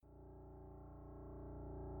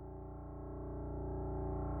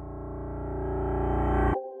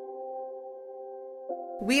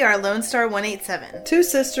We are Lone Star 187. Two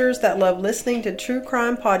sisters that love listening to true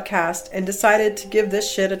crime podcasts and decided to give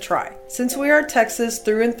this shit a try. Since we are Texas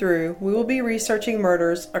through and through, we will be researching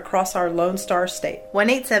murders across our Lone Star state.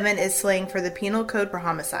 187 is slang for the penal code for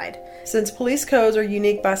homicide. Since police codes are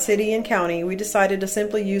unique by city and county, we decided to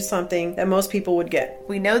simply use something that most people would get.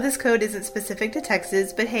 We know this code isn't specific to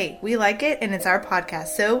Texas, but hey, we like it and it's our podcast,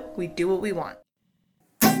 so we do what we want.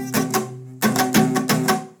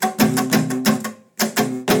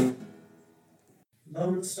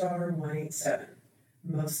 Lone Star 187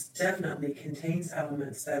 most definitely contains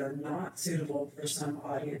elements that are not suitable for some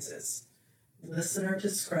audiences. Listener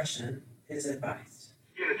discretion is advised.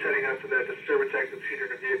 Units heading out to that disturbance active seater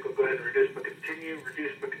in the vehicle. Go ahead and reduce but continue at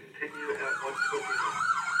 121.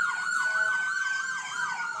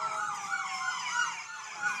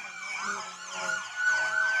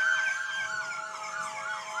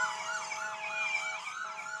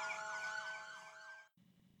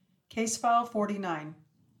 Case file 49,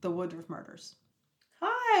 the Woodruff murders.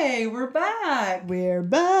 Hi, we're back. We're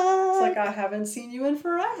back. It's like I haven't seen you in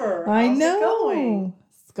forever. I How's know. it going?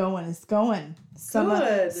 It's going.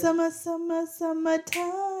 Good. Summertime.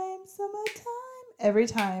 Every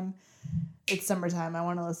time it's summertime, I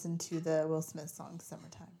want to listen to the Will Smith song,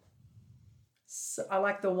 Summertime. So, I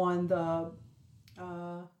like the one,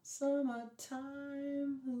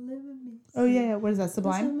 Summertime, living me. Oh, yeah. What is that,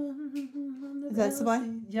 Sublime? Is that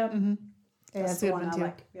Sublime? Yep. Mm-hmm. Yeah, That's a the good one I too.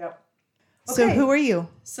 like. Yep. So Okay. who are you?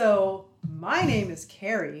 So my name is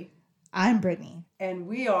Carrie, I'm Brittany. and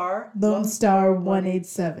we are Lone Star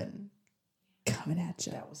 187. Coming at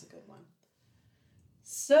you. That was a good one.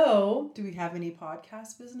 So, do we have any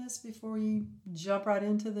podcast business before we jump right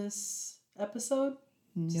into this episode?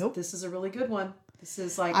 Nope. This is a really good one. This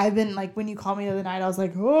is like I've been, like, when you called me the other night, I was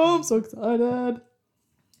like, oh, I'm so excited.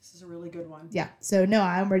 this is a really good one. Yeah. So, no,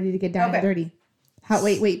 I'm ready to get down and Okay. dirty.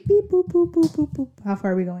 Wait. Beep, boop, boop, boop, boop, boop. How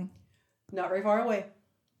far are we going? Not very far away.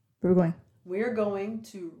 Where are we going? We're going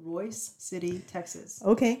to Royce City, Texas.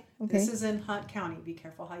 Okay. This is in Hunt County. Be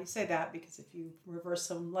careful how you say that, because if you reverse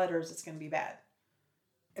some letters, it's going to be bad.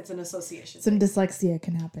 It's an association. Some dyslexia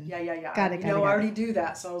can happen. Yeah. Got it. I already do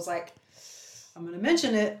that, so I was like, I'm going to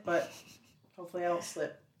mention it, but hopefully I don't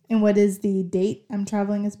slip. And what is the date I'm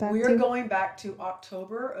traveling us back We to? are going back to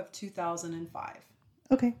October of 2005.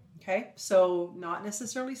 Okay. Okay, so not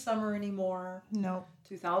necessarily summer anymore. No.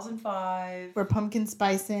 2005. We're pumpkin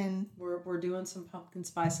spicing. We're doing some pumpkin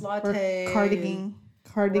spice We're latte. cardiganing.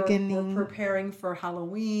 We're preparing for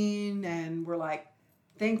Halloween, and we're like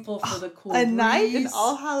thankful for the cool A breeze. night in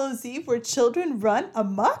All Hallows Eve where children run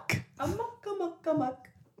amok? Amok.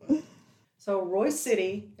 So Royce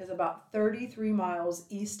City is about 33 miles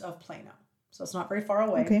east of Plano, so it's not very far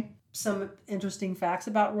away. Okay. Some interesting facts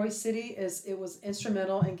about Royce City is it was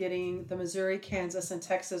instrumental in getting the Missouri, Kansas, and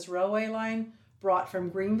Texas railway line brought from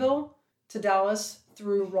Greenville to Dallas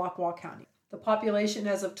through Rockwall County. The population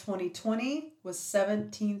as of 2020 was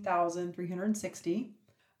 17,360.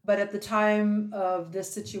 But at the time of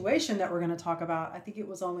this situation that we're going to talk about, I think it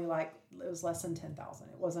was only it was less than 10,000.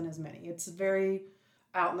 It wasn't as many. It's very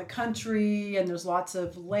out in the country, and there's lots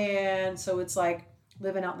of land. So it's like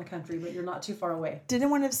living out in the country, but you're not too far away. Didn't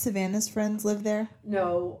one of Savannah's friends live there?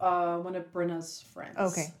 No, one of Brenna's friends.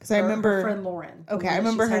 Okay, because I remember her friend Lauren. Okay, I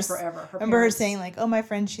remember her forever. I remember her saying like, "Oh, my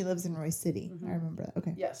friend, she lives in Royce City." Mm-hmm. I remember that.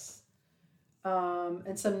 Okay. Yes.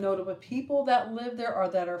 And some notable people that live there or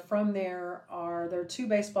that are from there are two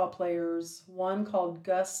baseball players. One called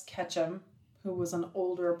Gus Ketchum, who was an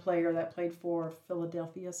older player that played for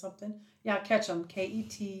Philadelphia something. Yeah, Ketchum,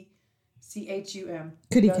 Ketchum.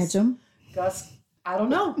 Could he catch him? Gus, I don't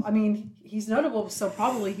know. I mean, he's notable, so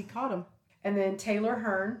probably he caught him. And then Taylor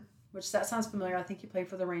Hearn, which that sounds familiar. I think he played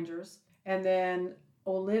for the Rangers. And then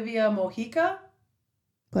Olivia Mojica.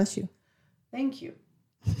 Bless you. Thank you.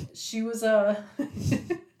 She was a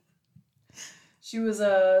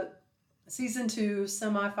season 2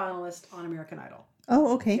 semifinalist on American Idol.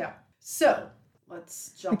 Oh, okay. Yeah. So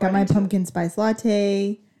let's jump. I got right my into it. pumpkin spice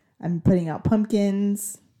latte. I'm putting out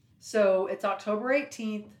pumpkins. So it's October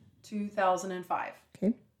 18th, 2005.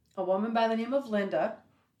 Okay. A woman by the name of Linda.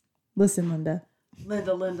 Listen, Linda.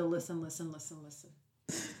 Linda, listen.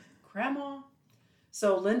 Grandma.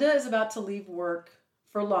 So Linda is about to leave work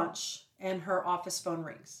for lunch, and her office phone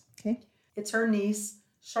rings. Okay. It's her niece,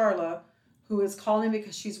 Charla, who is calling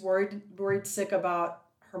because she's worried sick about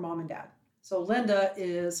her mom and dad. So Linda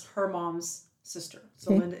is her mom's sister.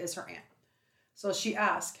 So Okay. Linda is her aunt. So she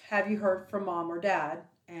asked, "Have you heard from mom or dad?"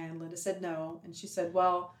 And Linda said no. And she said,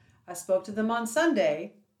 "Well, I spoke to them on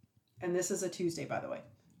Sunday." And this is a Tuesday, by the way.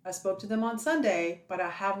 "I spoke to them on Sunday, but I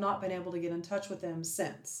have not been able to get in touch with them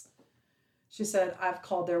since." She said, I've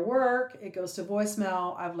called their work. It goes to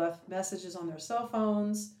voicemail. I've left messages on their cell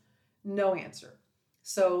phones. No answer.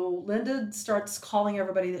 So Linda starts calling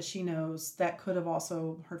everybody that she knows that could have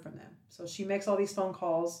also heard from them. So she makes all these phone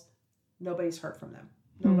calls. Nobody's heard from them.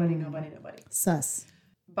 Nobody. Sus.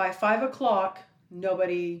 By 5 o'clock,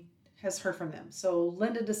 nobody has heard from them. So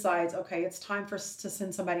Linda decides, okay, it's time to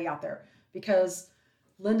send somebody out there, because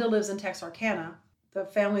Linda lives in Texarkana. The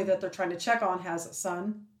family that they're trying to check on has a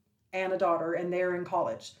son and a daughter, and they're in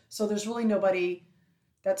college. So there's really nobody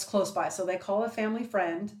that's close by. So they call a family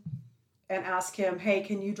friend and ask him, hey,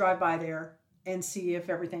 can you drive by there and see if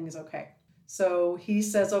everything is okay? So he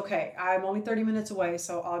says, okay, I'm only 30 minutes away,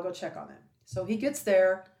 so I'll go check on them. So he gets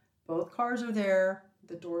there. Both cars are there.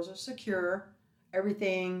 The doors are secure.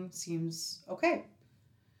 Everything seems okay.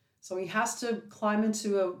 So he has to climb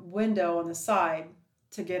into a window on the side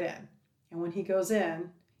to get in. And when he goes in,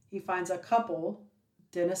 he finds a couple,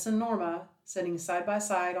 Dennis and Norma, sitting side by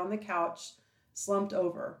side on the couch, slumped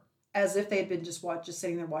over, as if they'd been just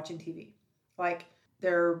sitting there watching TV. Like,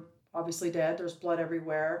 they're obviously dead. There's blood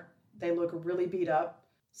everywhere. They look really beat up.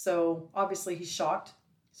 So obviously he's shocked.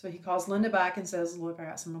 So he calls Linda back and says, look, I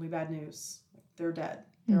got some really bad news. They're dead.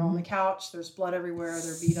 They're on the couch. There's blood everywhere.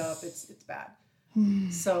 They're beat up. It's bad.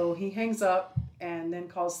 So he hangs up and then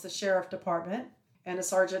calls the sheriff department, and a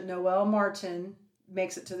Sergeant Noel Martin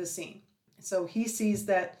makes it to the scene. So he sees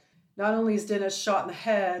that not only is Dennis shot in the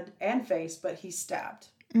head and face, but he's stabbed.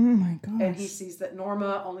 Oh my gosh. And he sees that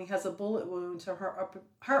Norma only has a bullet wound to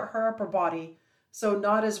her upper body, so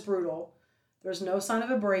not as brutal. There's no sign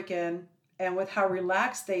of a break-in, and with how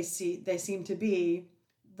relaxed they seem to be,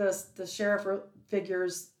 the sheriff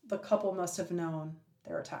figures the couple must have known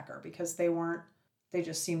their attacker, because they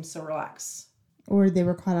just seemed so relaxed. Or they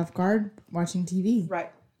were caught off guard watching TV. Right.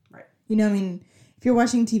 You know, I mean, if you're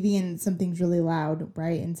watching TV and something's really loud,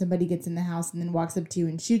 right, and somebody gets in the house and then walks up to you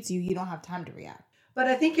and shoots you, you don't have time to react. But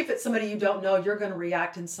I think if it's somebody you don't know, you're going to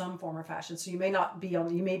react in some form or fashion. So you may not be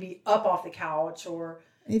you may be up off the couch, or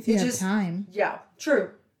if you have time. Yeah, true.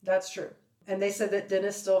 That's true. And they said that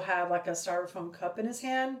Dennis still had like a styrofoam cup in his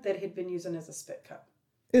hand that he'd been using as a spit cup.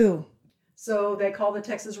 Ooh. So they called the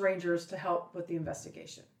Texas Rangers to help with the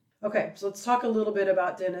investigation. Okay, so let's talk a little bit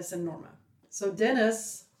about Dennis and Norma. So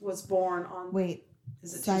Dennis was born on... Wait,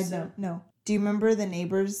 is it side note, no. Do you remember the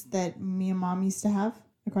neighbors that me and Mom used to have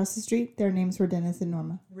across the street? Their names were Dennis and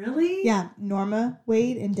Norma. Really? Yeah, Norma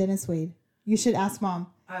Wade and Dennis Wade. You should ask Mom.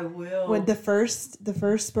 I will. With the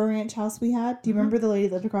first Spur Ranch house we had, do you remember the lady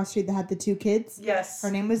that lived across the street that had the 2 kids? Yes.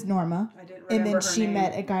 Her name was Norma. I didn't remember and then her she name.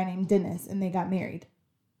 met a guy named Dennis, and they got married.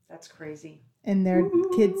 That's crazy. And their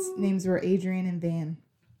kids' names were Adrian and Van.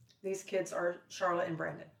 These kids are Charlotte and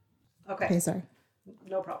Brandon. Okay. Okay, sorry.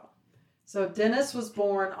 No problem. So Dennis was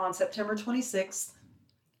born on September 26th,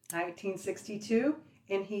 1962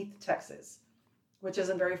 in Heath, Texas, which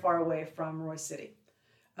isn't very far away from Roy City.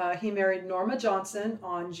 He married Norma Johnson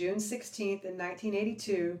on June 16th in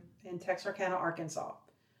 1982 in Texarkana, Arkansas.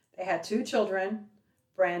 They had 2 children,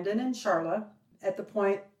 Brandon and Charlotte. At the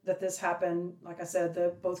point that this happened, like I said,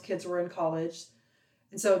 both kids were in college.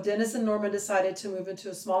 And so Dennis and Norma decided to move into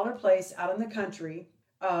a smaller place out in the country.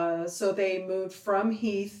 So they moved from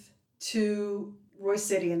Heath to Roy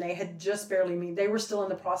City, and they had just barely moved. They were still in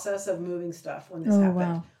the process of moving stuff when this happened.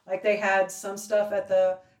 Wow. Like, they had some stuff at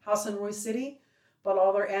the house in Roy City, but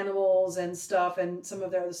all their animals and stuff and some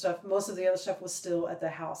of their other stuff, most of the other stuff was still at the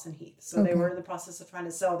house in Heath. So They were in the process of trying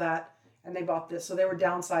to sell that, and they bought this. So they were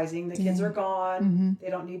downsizing. The kids are gone. Mm-hmm.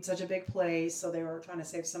 They don't need such a big place, so they were trying to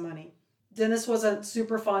save some money. Dennis wasn't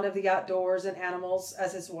super fond of the outdoors and animals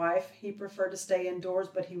as his wife. He preferred to stay indoors,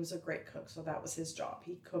 but he was a great cook, so that was his job.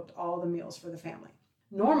 He cooked all the meals for the family.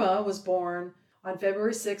 Norma was born on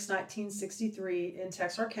February 6, 1963 in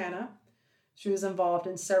Texarkana. She was involved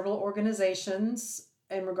in several organizations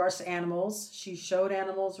in regards to animals. She showed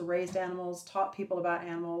animals, raised animals, taught people about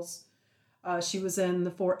animals. She was in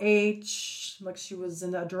the 4-H, like she was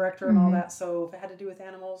in a director and all that. So if it had to do with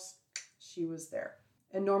animals, she was there.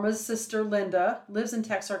 And Norma's sister, Linda, lives in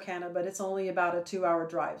Texarkana, but it's only about a 2-hour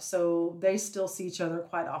drive. So they still see each other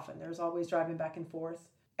quite often. There's always driving back and forth.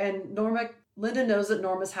 And Linda knows that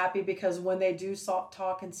Norma's happy, because when they do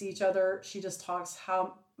talk and see each other, she just talks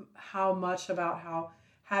how much about how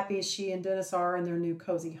happy she and Dennis are in their new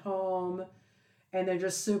cozy home. And they're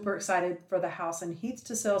just super excited for the house in Heath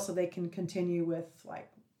to sell, so they can continue with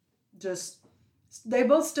they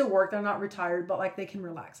both still work. They're not retired, but like they can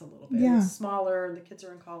relax a little bit. Yeah. It's smaller. The kids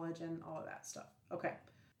are in college and all of that stuff. Okay.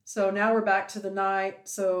 So now we're back to the night.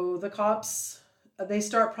 So the cops, they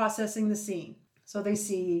start processing the scene. So they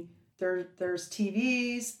see There's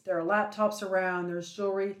TVs, there are laptops around, there's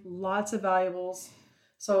jewelry, lots of valuables.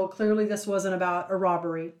 So clearly this wasn't about a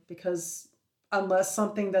robbery, because unless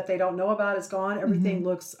something that they don't know about is gone, everything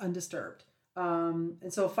looks undisturbed.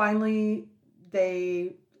 And so finally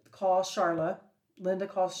they call Charla. Linda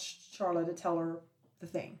calls Charla to tell her the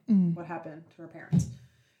thing, what happened to her parents.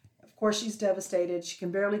 Of course, she's devastated. She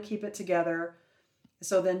can barely keep it together.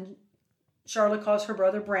 So then Charlotte calls her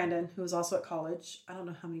brother Brandon, who is also at college. I don't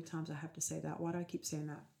know how many times I have to say that. Why do I keep saying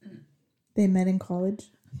that? They met in college?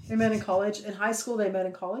 They met in college. In high school, they met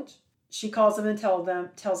in college. She calls them and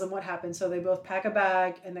tells them what happened. So they both pack a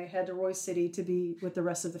bag and they head to Roy City to be with the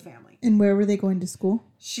rest of the family. And where were they going to school?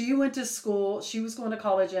 She went to school. She was going to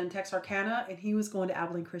college in Texarkana, and he was going to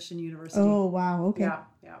Abilene Christian University. Oh, wow. Okay.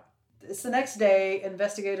 Yeah. It's the next day.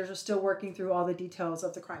 Investigators are still working through all the details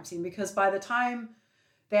of the crime scene, because by the time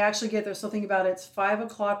they actually get there, so think about it, it's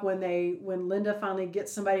 5:00 when Linda finally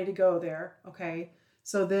gets somebody to go there. Okay.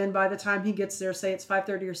 So then by the time he gets there, say it's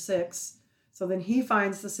 5:30 or 6. So then he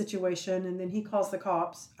finds the situation, and then he calls the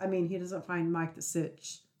cops. I mean, he doesn't find Mike the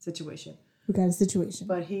situation. We got a situation.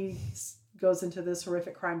 But he goes into this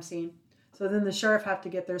horrific crime scene. So then the sheriff have to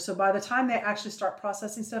get there. So by the time they actually start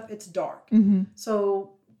processing stuff, it's dark.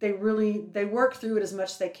 So they work through it as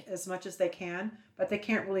much as they can, but they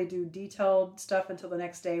can't really do detailed stuff until the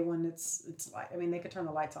next day when it's light. I mean, they could turn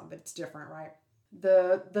the lights on, but it's different, right?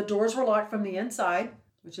 The doors were locked from the inside,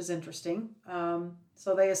 which is interesting.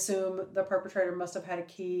 So they assume the perpetrator must have had a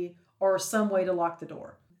key or some way to lock the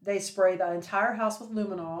door. They spray the entire house with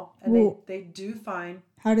luminol, and they do find...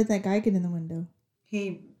 How did that guy get in the window?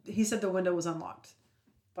 He said the window was unlocked.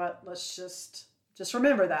 But let's just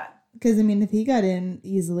remember that. Because, I mean, if he got in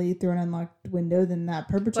easily through an unlocked window, then that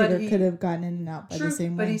perpetrator could have gotten in and out by the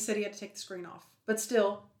same way. But he said he had to take the screen off. But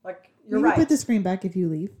still, like, you're you right. You put the screen back if you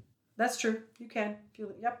leave. That's true. You can.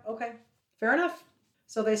 Yep, okay. Fair enough.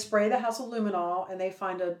 So they spray the house with luminol, and they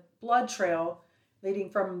find a blood trail leading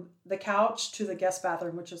from the couch to the guest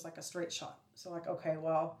bathroom, which is like a straight shot. So like, okay,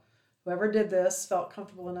 well, whoever did this felt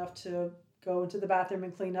comfortable enough to go into the bathroom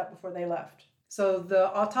and clean up before they left. So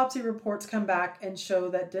the autopsy reports come back and show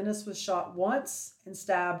that Dennis was shot once and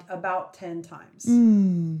stabbed about 10 times.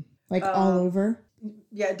 Like all over?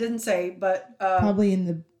 Yeah, it didn't say, but... probably in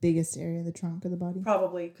the biggest area, the trunk of the body.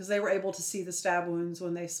 Probably, because they were able to see the stab wounds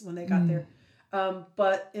when they got there.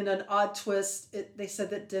 But in an odd twist, they said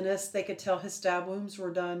that Dennis, they could tell his stab wounds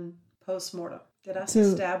were done post-mortem. Did I say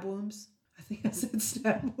stab wounds? I think I said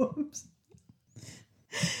stab wounds.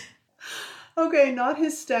 Okay, not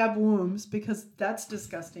his stab wounds, because that's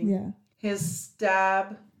disgusting. Yeah. His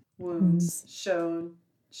stab wounds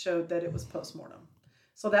showed that it was post-mortem.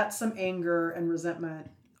 So that's some anger and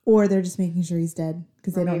resentment. Or they're just making sure he's dead,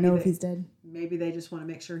 because they don't know if he's dead. Maybe they just want to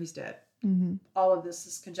make sure he's dead. All of this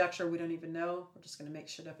is conjecture. We don't even know. We're just going to make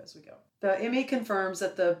shit up as we go. The ME confirms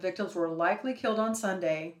that the victims were likely killed on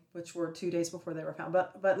Sunday, which were 2 days before they were found.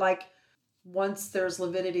 But like, once there's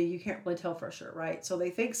lividity, you can't really tell for sure, right? So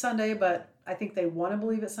they think Sunday, but I think they want to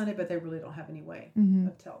believe it's Sunday, but they really don't have any way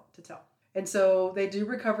to tell. And so they do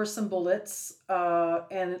recover some bullets,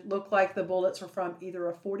 and it looked like the bullets were from either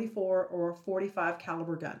a 44 or a 45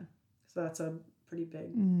 caliber gun. So that's a pretty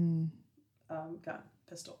big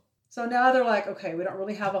pistol. So now they're like, okay, we don't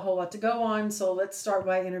really have a whole lot to go on, so let's start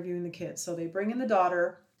by interviewing the kids. So they bring in the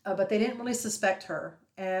daughter, but they didn't really suspect her.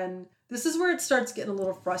 And this is where it starts getting a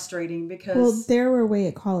little frustrating because... Well, they were away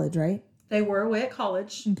at college, right? They were away at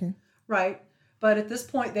college. Okay. Right. But at this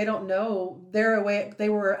point, they don't know. They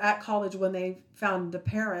were at college when they found the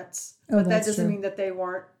parents. But that doesn't mean that they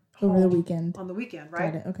weren't home over the weekend. On the weekend,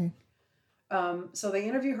 right? Got it. Okay. So they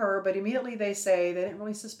interview her, but immediately they say they didn't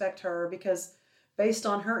really suspect her because based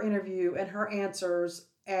on her interview and her answers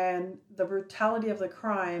and the brutality of the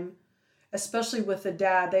crime, especially with the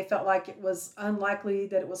dad, they felt like it was unlikely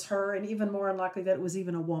that it was her and even more unlikely that it was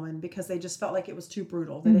even a woman because they just felt like it was too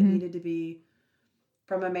brutal, that it needed to be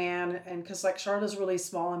from a man. And because like Charlotte's really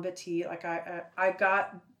small and petite, like I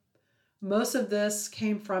got most of this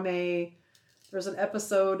came from there's an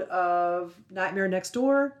episode of Nightmare Next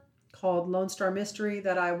Door called Lone Star Mystery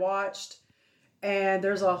that I watched. And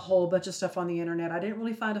there's a whole bunch of stuff on the internet. I didn't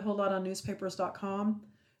really find a whole lot on newspapers.com.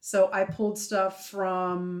 So I pulled stuff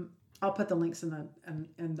from, I'll put the links on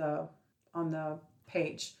the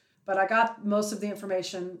page. But I got most of the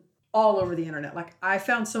information all over the internet. Like I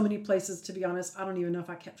found so many places, to be honest, I don't even know if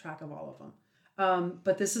I kept track of all of them.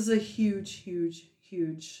 But this is a huge, huge,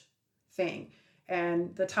 huge thing.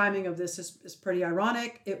 And the timing of this is pretty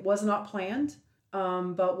ironic. It was not planned,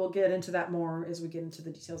 but we'll get into that more as we get into the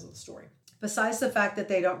details of the story. Besides the fact that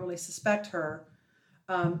they don't really suspect her,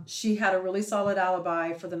 She had a really solid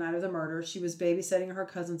alibi for the night of the murder. She was babysitting her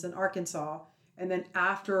cousins in Arkansas. And then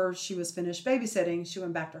after she was finished babysitting, she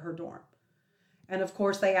went back to her dorm. And of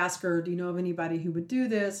course, they asked her, do you know of anybody who would do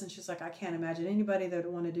this? And she's like, I can't imagine anybody that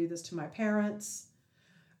would want to do this to my parents.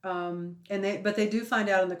 But they do find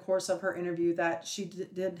out in the course of her interview that she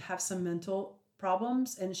did have some mental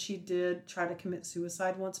problems, and she did try to commit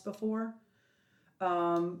suicide once before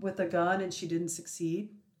with a gun, and she didn't succeed.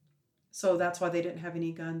 So that's why they didn't have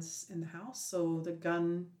any guns in the house. So the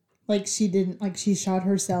gun... Like she shot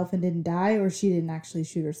herself and didn't die, or she didn't actually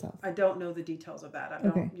shoot herself? I don't know the details of that.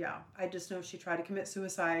 I just know she tried to commit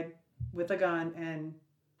suicide with a gun and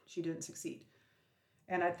she didn't succeed.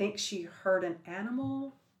 And I think she hurt an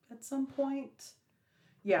animal at some point.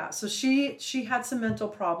 Yeah, so she had some mental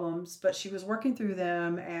problems, but she was working through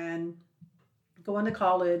them and going to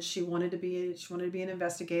college. She wanted to be an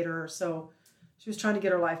investigator, so she was trying to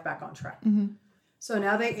get her life back on track. Mm-hmm. So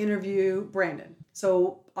now they interview Brandon.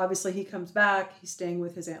 So obviously he comes back. He's staying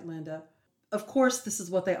with his Aunt Linda. Of course, this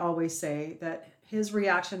is what they always say, that his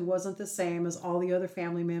reaction wasn't the same as all the other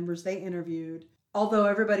family members they interviewed, although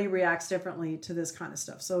everybody reacts differently to this kind of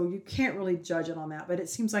stuff. So you can't really judge it on that, but it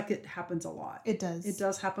seems like it happens a lot. It does. It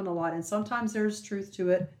does happen a lot. And sometimes there's truth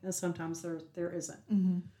to it, and sometimes there isn't.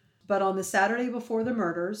 Mm-hmm. But on the Saturday before the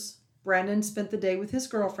murders, Brandon spent the day with his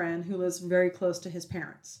girlfriend, who lives very close to his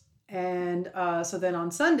parents. And so then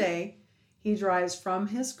on Sunday, he drives from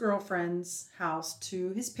his girlfriend's house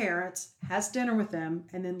to his parents, has dinner with them,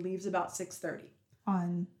 and then leaves about 6:30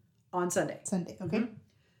 on Sunday. Sunday, okay. Mm-hmm.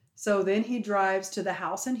 So then he drives to the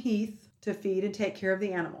house in Heath to feed and take care of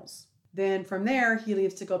the animals. Then from there, he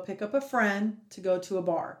leaves to go pick up a friend to go to a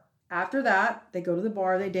bar. After that, they go to the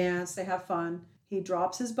bar, they dance, they have fun. He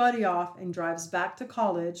drops his buddy off and drives back to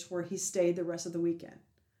college, where he stayed the rest of the weekend.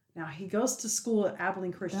 Now, he goes to school at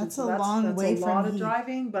Abilene Christian. That's a long way from That's a lot of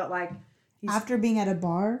driving, but like... After being at a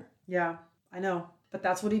bar? Yeah, I know. But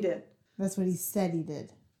that's what he did. That's what he said he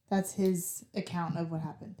did. That's his account of what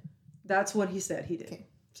happened. That's what he said he did. Okay.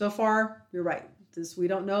 So far, you're right. We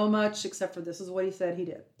don't know much, except for this is what he said he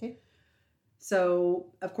did. Okay. So,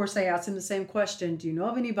 of course, they asked him the same question. Do you know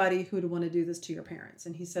of anybody who would want to do this to your parents?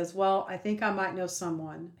 And he says, well, I think I might know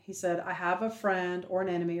someone. He said, I have a friend or an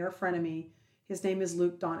enemy or a frenemy. His name is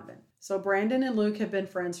Luke Donovan. So Brandon and Luke have been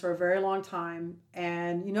friends for a very long time.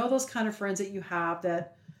 And you know those kind of friends that you have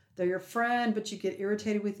that they're your friend, but you get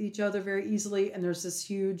irritated with each other very easily. And there's this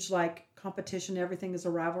huge like competition. Everything is a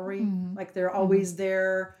rivalry. Mm-hmm. Like they're always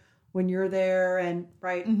there when you're there, and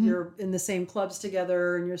right, you're in the same clubs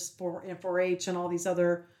together, and you're in 4-H and all these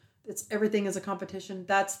other, everything is a competition.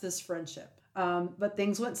 That's this friendship. But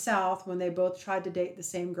things went south when they both tried to date the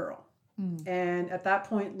same girl. And at that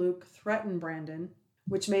point, Luke threatened Brandon,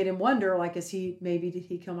 which made him wonder, like, did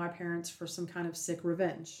he kill my parents for some kind of sick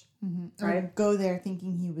revenge? Mm-hmm. Right? Or go there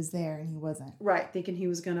thinking he was there and he wasn't. Right, thinking he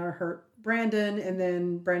was going to hurt Brandon, and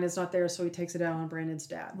then Brandon's not there, so he takes it out on Brandon's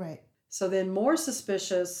dad. Right. So then more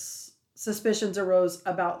suspicions arose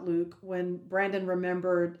about Luke when Brandon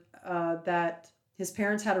remembered that his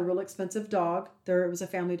parents had a real expensive dog. There was a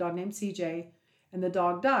family dog named CJ, and the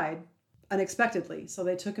dog died unexpectedly. So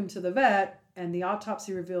they took him to the vet, and the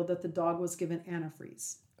autopsy revealed that the dog was given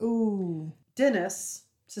antifreeze. Ooh. Dennis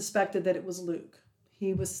suspected that it was Luke.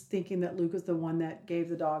 He was thinking that Luke was the one that gave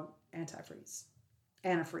the dog antifreeze.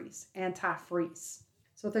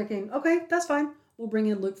 So thinking, okay, that's fine. We'll bring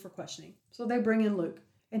in Luke for questioning. So they bring in Luke.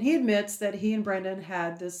 And he admits that he and Brandon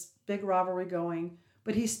had this big rivalry going,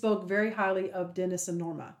 but he spoke very highly of Dennis and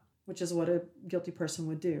Norma, which is what a guilty person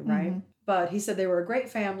would do, right? Mm-hmm. But he said they were a great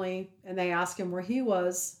family, and they asked him where he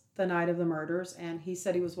was the night of the murders, and he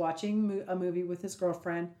said he was watching a movie with his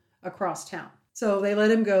girlfriend across town. So they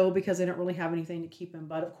let him go because they don't really have anything to keep him.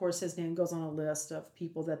 But of course, his name goes on a list of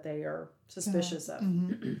people that they are suspicious of.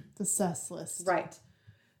 Mm-hmm. The sus list. Right.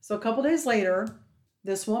 So a couple days later,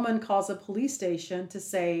 this woman calls a police station to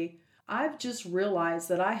say, I've just realized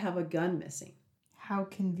that I have a gun missing. How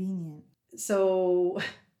convenient. So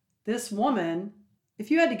this woman, if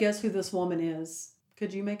you had to guess who this woman is,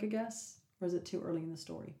 could you make a guess? Or is it too early in the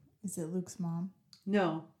story? Is it Luke's mom?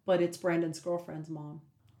 No, but it's Brandon's girlfriend's mom.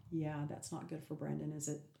 Yeah, that's not good for Brandon, is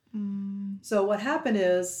it? So what happened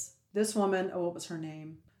is this woman, what was her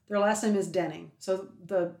name? Their last name is Denning. So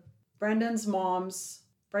Brandon's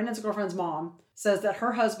girlfriend's mom says that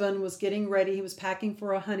her husband was getting ready. He was packing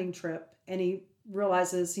for a hunting trip, and he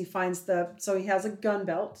finds so he has a gun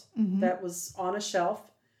belt that was on a shelf,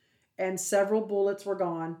 and several bullets were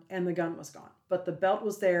gone, and the gun was gone. But the belt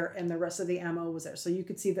was there, and the rest of the ammo was there. So you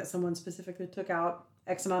could see that someone specifically took out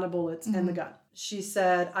X amount of bullets and the gun. She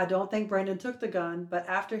said, I don't think Brandon took the gun, but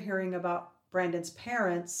after hearing about Brandon's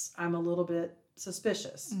parents, I'm a little bit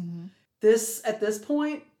suspicious. Mm-hmm. At this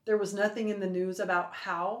point, there was nothing in the news about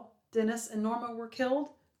how Dennis and Norma were killed,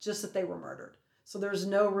 just that they were murdered. So there's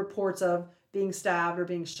no reports of being stabbed or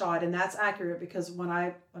being shot. And that's accurate because when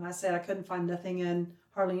I said I couldn't find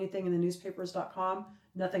hardly anything in the newspapers.com,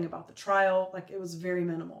 nothing about the trial, like it was very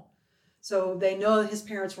minimal. So they know that his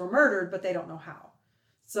parents were murdered, but they don't know how.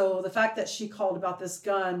 So the fact that she called about this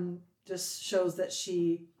gun just shows that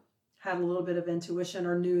she had a little bit of intuition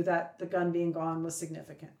or knew that the gun being gone was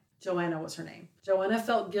significant. Joanna was her name. Joanna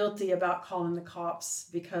felt guilty about calling the cops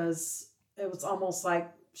because it was almost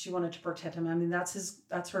like she wanted to protect him. I mean,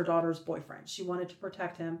 that's her daughter's boyfriend. She wanted to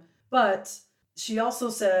protect him. But she also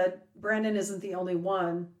said Brandon isn't the only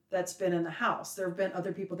one that's been in the house. There have been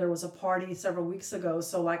other people. There was a party several weeks ago.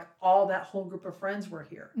 So like all that whole group of friends were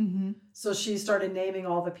here. Mm-hmm. So she started naming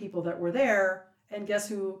all the people that were there. And guess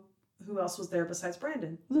who else was there besides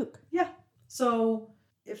Brandon? Luke. Yeah. So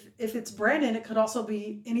if it's Brandon, it could also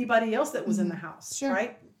be anybody else that was in the house, Sure.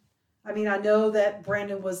 right? I mean, I know that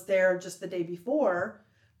Brandon was there just the day before,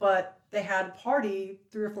 but they had a party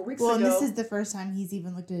 3 or 4 weeks ago. Well, and this is the first time he's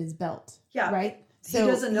even looked at his belt. Yeah. Right? He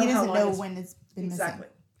doesn't know how long when it's been exactly.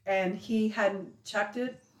 missing. And he hadn't checked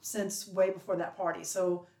it since way before that party.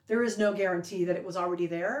 So there is no guarantee that it was already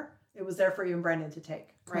there. It was there for even Brandon to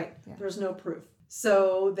take, right? Correct, yeah. There's no proof.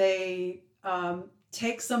 So they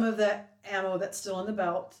take some of the ammo that's still in the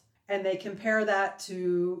belt and they compare that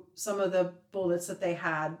to some of the bullets that they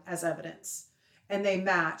had as evidence. And they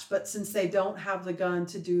match. But since they don't have the gun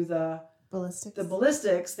to do the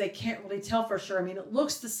ballistics, they can't really tell for sure. I mean, it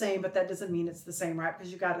looks the same, but that doesn't mean it's the same, right?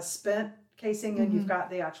 Because you've got a spent casing and you've got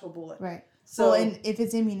the actual bullet. Right. So, well, and if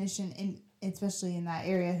it's ammunition, especially in that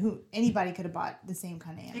area, anybody could have bought the same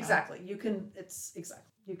kind of ammo. exactly. You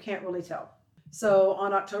can't really tell. So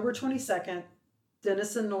on October 22nd,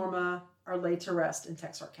 Dennis and Norma are laid to rest in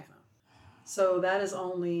Texarkana. So that is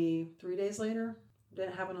only 3 days later.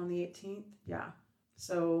 Didn't happen on the 18th. Yeah.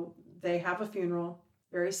 So they have a funeral.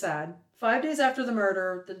 Very sad. 5 days after the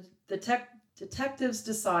murder, the detectives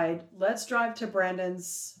decide, let's drive to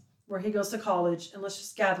Brandon's, where he goes to college, and let's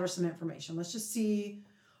just gather some information. Let's just see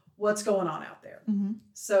what's going on out there. Mm-hmm.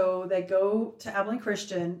 So they go to Abilene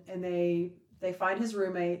Christian, and they find his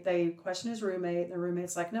roommate. They question his roommate. The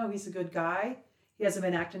roommate's like, no, he's a good guy. He hasn't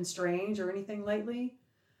been acting strange or anything lately.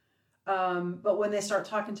 But when they start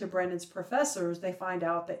talking to Brandon's professors, they find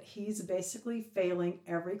out that he's basically failing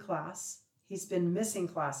every class. He's been missing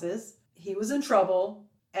classes. He was in trouble.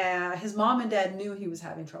 His mom and dad knew he was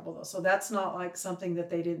having trouble, though. So that's not like something that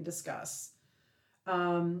they didn't discuss.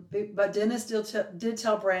 But Dennis did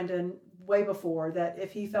tell Brandon way before that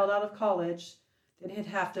if he failed out of college, then he'd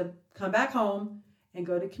have to come back home and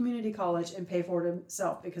go to community college and pay for it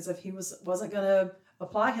himself. Because if he wasn't going to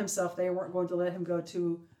apply himself, they weren't going to let him go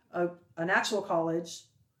to an actual college.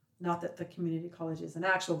 Not that the community college is an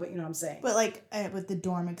actual, but you know what I'm saying. But like with the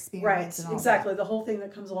dorm experience right, and all exactly. that. The whole thing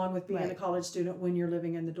that comes along with being a college student when you're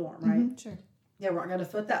living in the dorm, right? Mm-hmm, sure. Yeah, we're not going to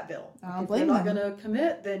foot that bill. I don't if blame you're not them. going to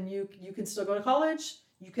commit, then you can still go to college.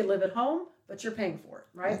 You can live at home, but you're paying for it,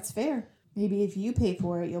 right? That's fair. Maybe if you pay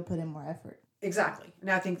for it, you'll put in more effort. Exactly.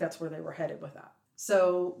 And I think that's where they were headed with that.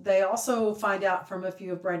 So they also find out from a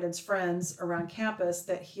few of Brandon's friends around campus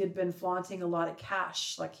that he had been flaunting a lot of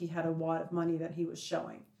cash, like he had a wad of money that he was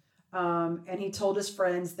showing. And he told his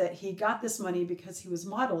friends that he got this money because he was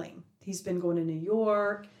modeling. He's been going to New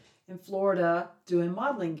York and Florida doing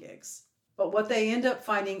modeling gigs. But what they end up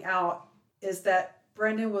finding out is that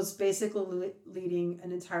Brandon was basically leading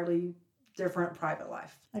an entirely different private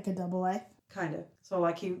life. Like a double life? Kind of. So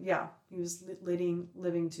like he was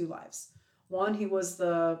living two lives. One, he was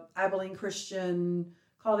the Abilene Christian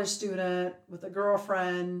college student with a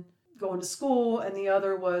girlfriend going to school. And the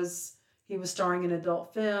other was he was starring in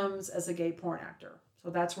adult films as a gay porn actor. So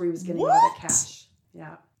that's where he was getting all the cash.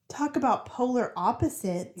 Yeah. Talk about polar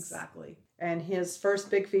opposites. Exactly. And his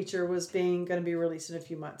first big feature was going to be released in a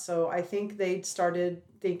few months. So I think they started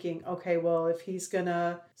thinking, okay, well, if he's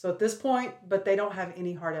so at this point, but they don't have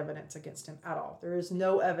any hard evidence against him at all. There is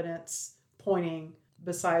no evidence pointing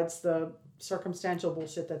besides the circumstantial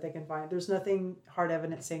bullshit that they can find. There's nothing hard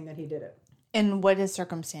evidence saying that he did it. And what is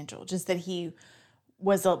circumstantial? Just that he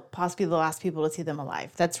was possibly the last people to see them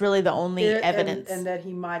alive. That's really the only evidence. And that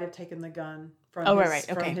he might have taken the gun from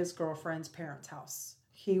his girlfriend's parents' house.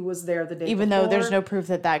 He was there the day even before. though there's no proof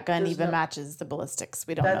that gun matches the ballistics.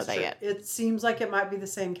 We don't know that yet. It seems like it might be the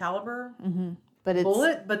same caliber but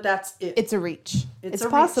bullet, but that's it. It's a reach. It's a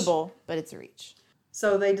possible, but it's a reach.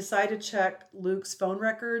 So they decided to check Luke's phone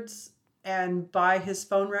records, and by his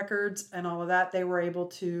phone records and all of that, they were able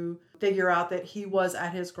to figure out that he was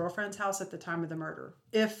at his girlfriend's house at the time of the murder.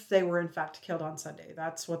 If they were in fact killed on Sunday.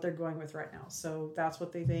 That's what they're going with right now. So that's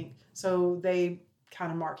what they think. So they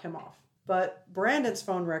kind of mark him off. But Brandon's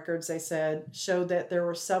phone records, they said, showed that there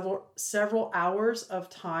were several hours of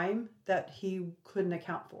time that he couldn't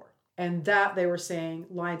account for. And that, they were saying,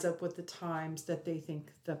 lines up with the times that they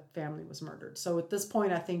think the family was murdered. So at this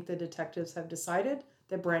point, I think the detectives have decided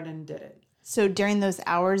that Brandon did it. So during those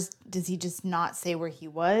hours, does he just not say where he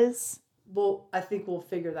was? Well, I think we'll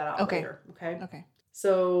figure that out later. Okay.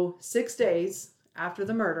 So 6 days after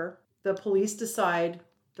the murder, the police decide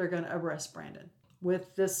they're going to arrest Brandon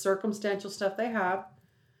with this circumstantial stuff they have.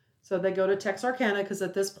 So they go to Texarkana because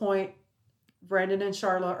at this point, Brandon and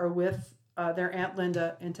Charla are with their Aunt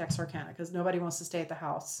Linda in Texarkana because nobody wants to stay at the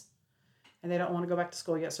house and they don't want to go back to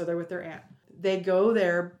school yet. So they're with their aunt. They go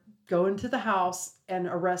there, go into the house and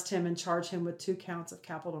arrest him and charge him with 2 counts of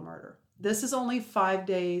capital murder. This is only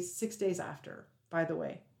 6 days after, by the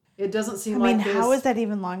way. It doesn't seem like this. How is that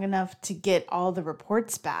even long enough to get all the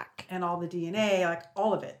reports back? And all the DNA, like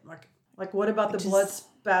all of it. Like what about the blood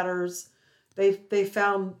spatters? They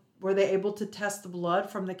found, were they able to test the blood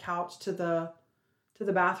from the couch to the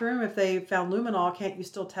bathroom? If they found luminol, can't you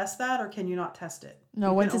still test that, or can you not test it?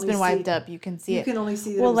 No, once it's been wiped up, you can see it. You can only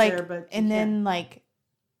see that it was there, but then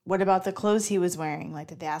what about the clothes he was wearing? Like,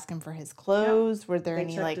 did they ask him for his clothes? Were there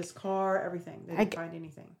any checked his car, everything. They didn't find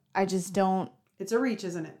anything. I just don't. It's a reach,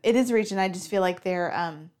 isn't it? It is a reach, and I just feel like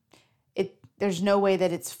there's no way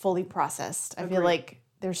that it's fully processed. I feel like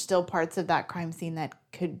there's still parts of that crime scene that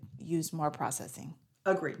could use more processing.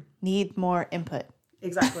 Agreed. Need more input.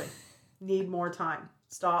 Exactly. Need more time.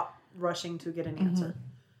 Stop rushing to get an answer.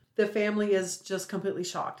 The family is just completely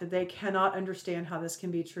shocked. They cannot understand how this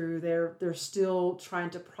can be true. They're still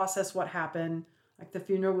trying to process what happened. Like the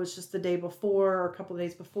funeral was just the day before or a couple of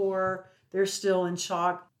days before. They're still in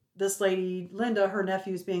shock. This lady, Linda, her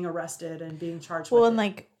nephew's being arrested and being charged with it. Well,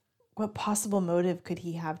 and what possible motive could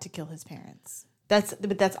he have to kill his parents?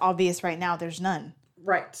 But that's obvious right now. There's none.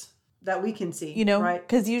 Right. That we can see. Right?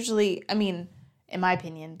 Because usually, in my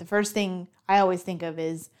opinion, the first thing I always think of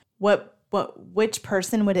is which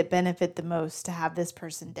person would it benefit the most to have this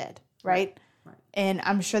person dead, right? Right. And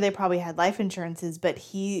I'm sure they probably had life insurances, but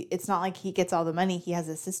it's not like he gets all the money. He has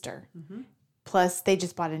a sister. Mm-hmm. Plus, they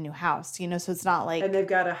just bought a new house, so it's not like... And they've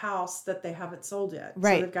got a house that they haven't sold yet.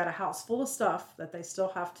 Right. So they've got a house full of stuff that they still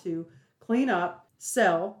have to clean up,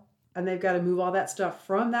 sell, and they've got to move all that stuff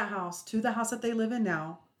from that house to the house that they live in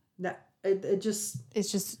now. It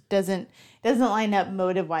just doesn't line up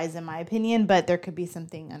motive wise, in my opinion, but there could be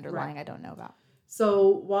something underlying I don't know about. So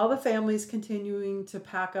while the family's continuing to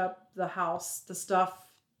pack up the house, the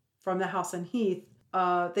stuff from the house in Heath,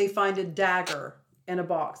 they find a dagger in a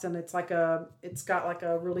box, and it's got like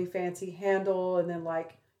a really fancy handle, and then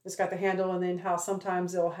it's got the handle, and then how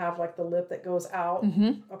sometimes they'll have like the lip that goes out.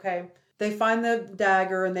 Mm-hmm. Okay. They find the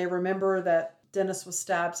dagger and they remember that Dennis was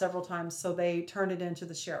stabbed several times, so they turn it into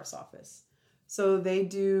the sheriff's office. So they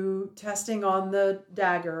do testing on the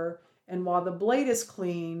dagger, and while the blade is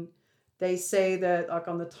clean, they say that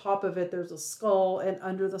on the top of it there's a skull, and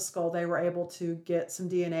under the skull they were able to get some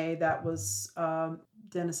DNA that was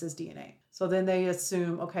Dennis's DNA. So then they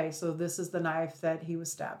assume, okay, so this is the knife that he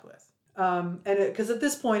was stabbed with. And because at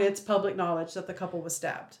this point it's public knowledge that the couple was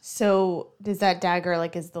stabbed. So does that dagger,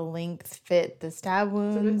 is the length fit the stab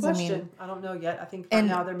wounds? It's a good question. I don't know yet. I think right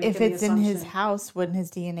now they're making the assumption. If it's in his house, wouldn't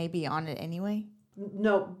his DNA be on it anyway?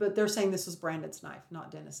 No, but they're saying this was Brandon's knife,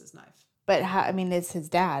 not Dennis's knife. But it's his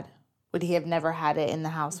dad. Would he have never had it in the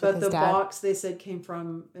house with his dad? But the box they said came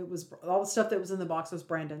from, it was all the stuff that was in the box was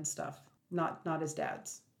Brandon's stuff, not his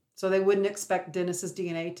dad's. So they wouldn't expect Dennis's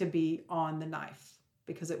DNA to be on the knife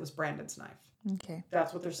because it was Brandon's knife. Okay.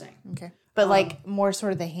 That's what they're saying. Okay. But more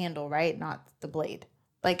sort of the handle, right? Not the blade.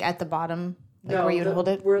 At the bottom, where you would hold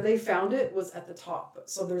it? Where they found it was at the top.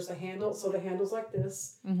 So there's a handle. So the handle's like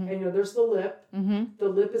this. Mm-hmm. And there's the lip. Mm-hmm. The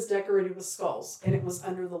lip is decorated with skulls. And it was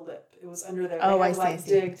under the lip. It was under there. They had,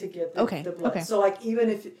 dig to get the blood. Okay. So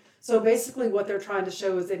so basically what they're trying to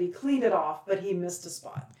show is that he cleaned it off, but he missed a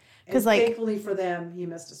spot. And thankfully for them, he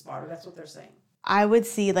missed a spot. Or that's what they're saying. I would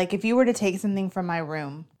see, if you were to take something from my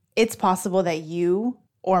room, it's possible that you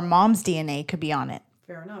or mom's DNA could be on it.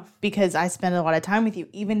 Fair enough. Because I spend a lot of time with you,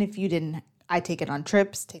 even if you didn't. I take it on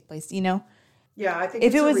trips, take place, Yeah, I think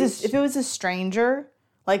if it was a stranger,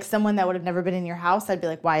 someone that would have never been in your house, I'd be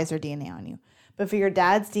like, why is there DNA on you? But for your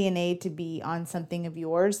dad's DNA to be on something of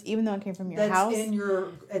yours, even though it came from your house,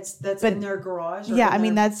 that's in their garage. Yeah,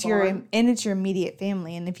 that's barn. It's your immediate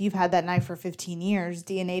family, and if you've had that knife for 15 years,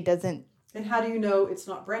 DNA doesn't. And how do you know it's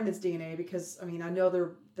not Brandon's DNA? Because I know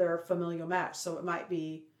they're a familial match, so it might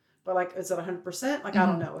be But like, is it 100%? Like, I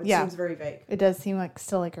don't know. It seems very vague. It does seem like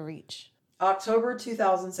still like a reach. October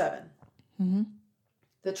 2007.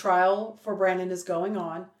 The trial for Brandon is going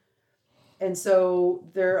on. And so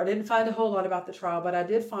I didn't find a whole lot about the trial, but I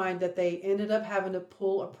did find that they ended up having to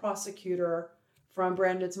pull a prosecutor from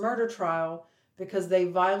Brandon's murder trial because they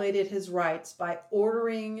violated his rights by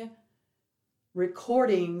ordering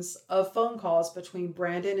recordings of phone calls between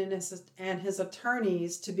Brandon and his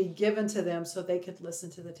attorneys to be given to them so they could listen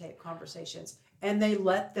to the tape conversations. And they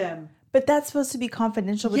let them. But that's supposed to be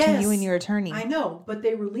confidential between you and your attorney. I know, but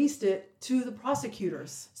they released it to the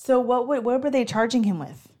prosecutors. So what were they charging him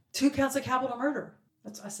with? 2 counts of capital murder.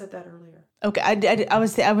 I said that earlier. Okay, I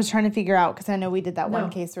was trying to figure out because I know we did that one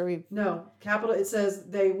case where we capital. It says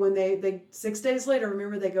they 6 days later.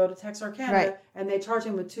 Remember, they go to Texarkana and they charge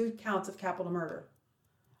him with 2 counts of capital murder.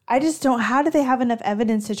 I just don't. How do they have enough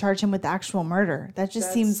evidence to charge him with actual murder? That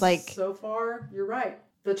just seems like so far. You're right.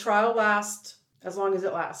 The trial lasts as long as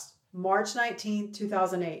it lasts. March 19th,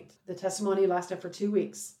 2008. The testimony lasted for 2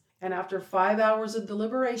 weeks, and after 5 hours of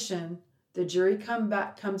deliberation, the jury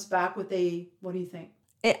comes back with a, what do you think?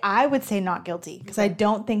 I would say not guilty because I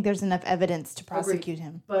don't think there's enough evidence to prosecute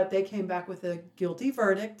him. But they came back with a guilty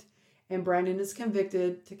verdict, and Brandon is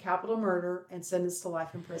convicted to capital murder and sentenced to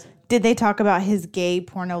life in prison. Did they talk about his gay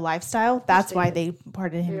porno lifestyle? That's why they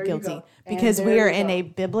pardoned him guilty. Because we are in a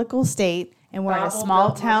biblical state and we're in a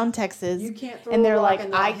small town, Texas. You can't throw and they're a rock like,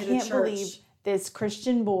 and not I hit a can't church. believe this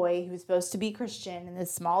Christian boy who's supposed to be Christian in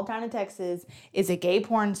this small town in Texas is a gay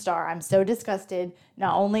porn star. I'm so disgusted.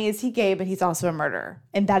 Not only is he gay, but he's also a murderer.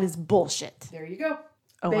 And that is bullshit. There you go.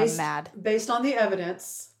 Oh, I'm mad. Based on the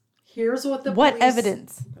evidence, here's what the What police...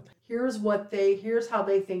 evidence? Here's how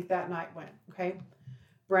they think that night went, okay?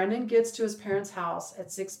 Brandon gets to his parents' house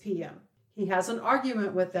at 6 p.m. He has an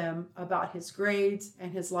argument with them about his grades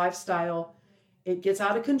and his lifestyle. It gets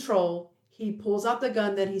out of control. He pulls out the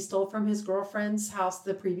gun that he stole from his girlfriend's house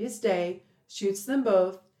the previous day, shoots them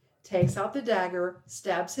both, takes out the dagger,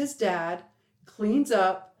 stabs his dad, cleans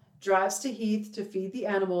up, drives to Heath to feed the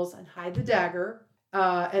animals and hide the dagger,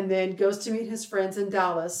 and then goes to meet his friends in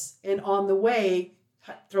Dallas. And on the way,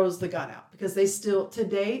 throws the gun out because they still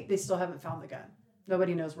haven't found the gun.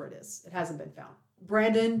 Nobody knows where it is. It hasn't been found.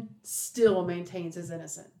 Brandon still maintains his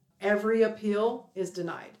innocence. Every appeal is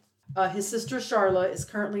denied. His sister Charla is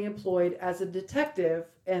currently employed as a detective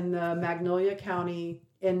in Magnolia County,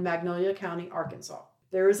 Arkansas.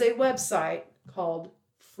 There is a website called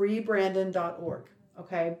freebrandon.org.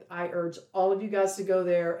 Okay, I urge all of you guys to go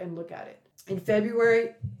there and look at it. In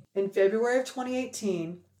February of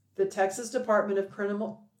 2018, the Texas Department of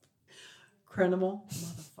Criminal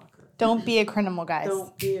motherfucker. Don't be a criminal, guys.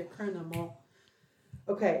 Don't be a criminal.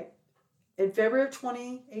 Okay, in February of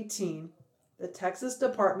 2018. The Texas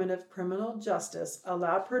Department of Criminal Justice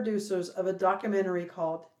allowed producers of a documentary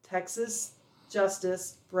called Texas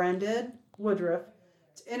Justice Brandon Woodruff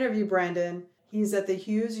to interview Brandon. He's at the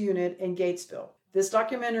Hughes unit in Gatesville. This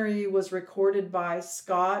documentary was recorded by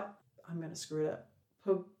Scott, I'm going to screw it up,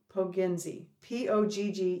 Pogenzi,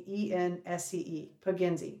 Poggense,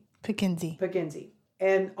 Pogenzi.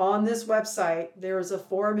 And on this website, there is a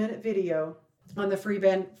 4-minute video on the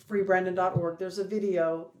freebrandon.org. There's a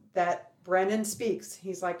video that Brandon speaks.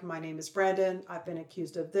 He's like, my name is Brandon. I've been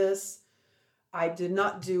accused of this. I did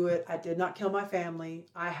not do it. I did not kill my family.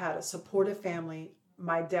 I had a supportive family.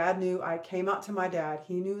 My dad knew. I came out to my dad.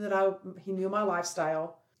 He knew he knew my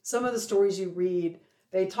lifestyle. Some of the stories you read,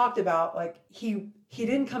 they talked about like he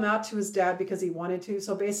didn't come out to his dad because he wanted to.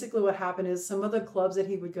 So basically what happened is some of the clubs that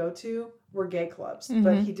he would go to were gay clubs,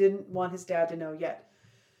 but he didn't want his dad to know yet.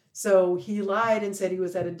 So he lied and said he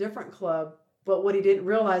was at a different club. But what he didn't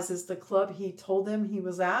realize is the club he told them he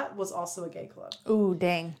was at was also a gay club. Ooh,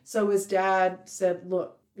 dang. So his dad said,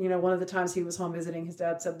 look, one of the times he was home visiting, his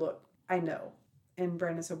dad said, look, I know. And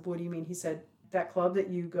Brandon said, what do you mean? He said, that club that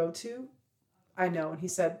you go to, I know. And he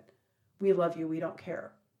said, we love you. We don't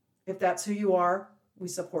care. If that's who you are, we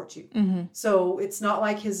support you. Mm-hmm. So it's not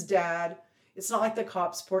like his dad, it's not like the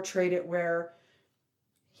cops portrayed it where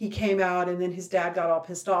he came out and then his dad got all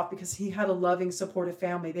pissed off because he had a loving, supportive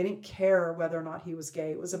family. They didn't care whether or not he was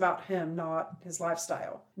gay. It was about him, not his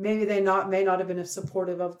lifestyle. Maybe they may not have been as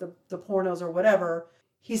supportive of the pornos or whatever.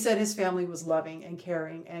 He said his family was loving and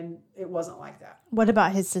caring, and it wasn't like that. What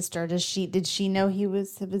about his sister? Did she know he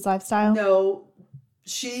was of his lifestyle? No,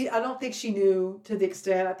 I don't think she knew to the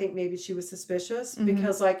extent. I think maybe she was suspicious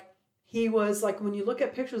because he was like, when you look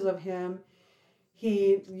at pictures of him,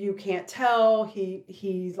 you can't tell. He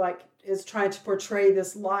is trying to portray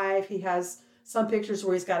this life. He has some pictures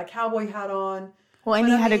where he's got a cowboy hat on. Well, and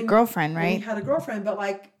he had a girlfriend, right? He had a girlfriend, but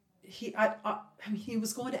I mean, he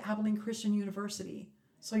was going to Abilene Christian University.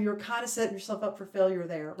 So you're kind of setting yourself up for failure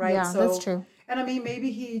there, right? Yeah, so, that's true. And I mean,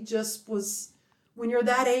 maybe he just was, when you're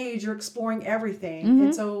that age, you're exploring everything. Mm-hmm.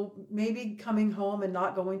 And so maybe coming home and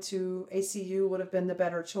not going to ACU would have been the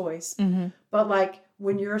better choice. Mm-hmm. But like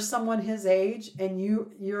when you're someone his age and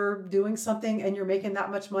you're doing something and you're making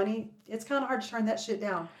that much money, it's kind of hard to turn that shit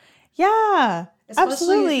down. Yeah, Especially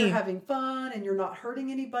absolutely. if you're having fun and you're not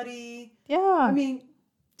hurting anybody. Yeah. I mean,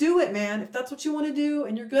 do it, man. If that's what you want to do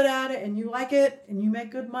and you're good at it and you like it and you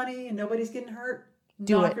make good money and nobody's getting hurt,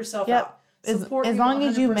 knock yourself out. As Support long people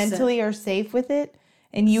as you 100%. mentally are safe with it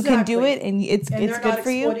and you can do it and it's they're good not for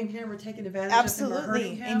you. exploiting him or taking advantage of him or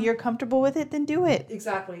hurting him. And you're comfortable with it, then do it.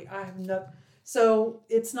 Exactly. I have no. So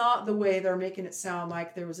it's not the way they're making it sound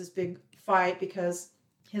like there was this big fight because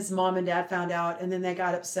his mom and dad found out and then they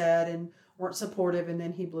got upset and weren't supportive and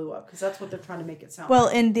then he blew up because that's what they're trying to make it sound Well,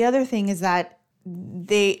 like. and the other thing is that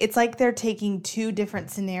it's like they're taking two different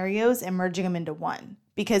scenarios and merging them into one.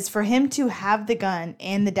 Because for him to have the gun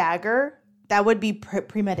and the dagger, that would be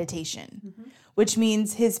premeditation, which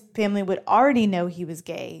means his family would already know he was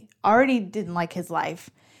gay, already didn't like his life,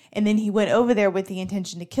 and then he went over there with the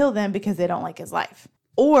intention to kill them because they don't like his life.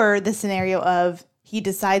 Or the scenario of he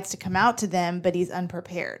decides to come out to them, but he's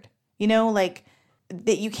unprepared. You know, like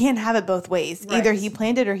that you can't have it both ways. Right. Either he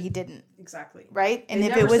planned it or he didn't. Exactly. Right? And They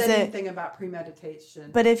if never it was said anything about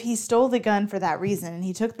premeditation. but if he stole the gun for that reason and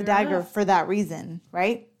he took the dagger enough. for that reason,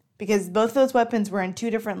 right? Because both those weapons were in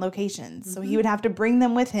two different locations. So he would have to bring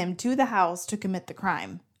them with him to the house to commit the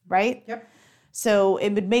crime, right? Yep. So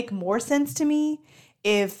it would make more sense to me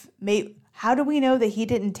if how do we know that he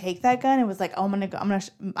didn't take that gun and was like, "Oh, I'm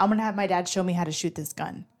gonna have my dad show me how to shoot this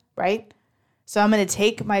gun," right? So I'm gonna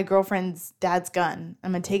take my girlfriend's dad's gun.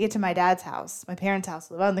 I'm gonna take it to my dad's house, my parents' house,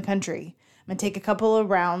 live out in the country. I'm gonna take a couple of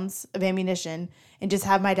rounds of ammunition and just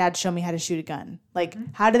have my dad show me how to shoot a gun. Like,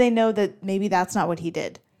 how do they know that maybe that's not what he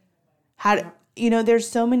did? There's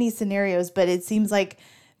so many scenarios, but it seems like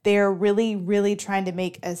they're really, really trying to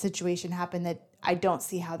make a situation happen that I don't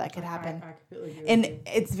see how that could happen. I completely agree And with you.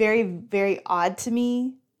 it's very, very odd to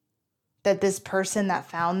me that this person that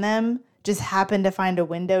found them just happened to find a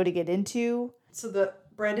window to get into. So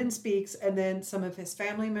Brandon speaks, and then some of his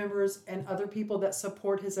family members and other people that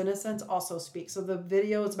support his innocence also speak. So the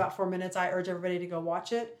video is about 4 minutes. I urge everybody to go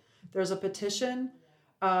watch it. There's a petition.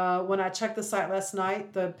 When I checked the site last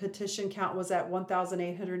night, the petition count was at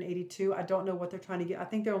 1,882. I don't know what they're trying to get. I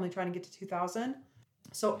think they're only trying to get to 2,000.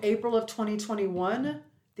 So April of 2021,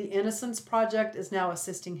 the Innocence Project is now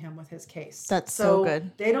assisting him with his case. That's so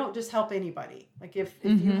good. They don't just help anybody. Like if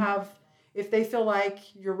they feel like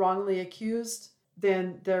you're wrongly accused,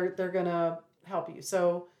 then they're gonna help you.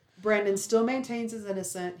 So Brandon still maintains his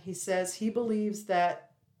innocent. He says he believes that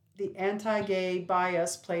the anti-gay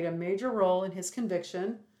bias played a major role in his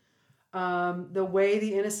conviction. The way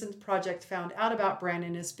the Innocence Project found out about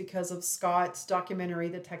Brandon is because of Scott's documentary,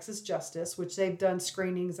 The Texas Justice, which they've done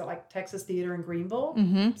screenings at like Texas Theater in Greenville,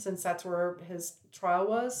 since that's where his trial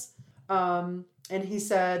was. And he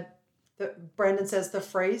said, Brandon says the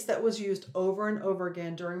phrase that was used over and over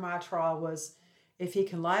again during my trial was, if he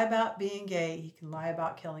can lie about being gay, he can lie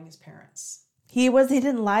about killing his parents. He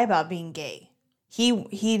didn't lie about being gay.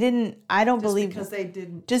 He didn't, I don't believe. Because they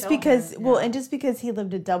didn't Just tell because, him, well, yeah. and just because he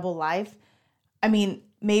lived a double life, I mean,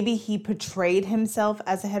 maybe he portrayed himself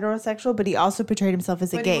as a heterosexual, but he also portrayed himself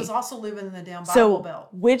as a But gay. he was also living in the damn Bible So Belt.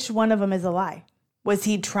 which one of them is a lie? Was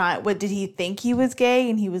he did he think he was gay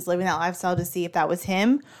and he was living that lifestyle to see if that was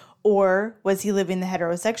him? Or was he living the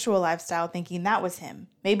heterosexual lifestyle thinking that was him?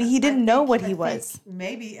 Maybe he didn't know what he was.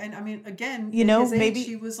 Maybe. And I mean, again, You know, his age, maybe-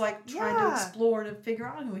 he was like trying to explore to figure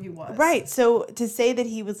out who he was. Right. So to say that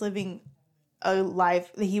he was living a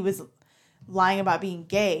life, that he was lying about being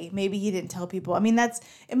gay, maybe he didn't tell people. I mean, that's,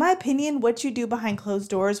 in my opinion, what you do behind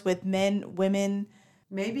closed doors with men, women,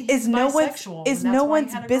 Maybe he's is no bisexual. one's and that's why he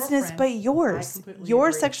one's had a business girlfriend. but yours. I completely Your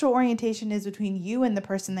agree. sexual orientation is between you and the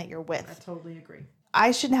person that you're I with. totally agree.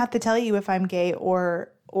 I shouldn't have to tell you if I'm gay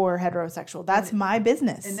or heterosexual. That's my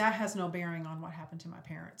business. And that has no bearing on what happened to my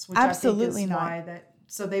parents. Which Absolutely I think is not. Why that.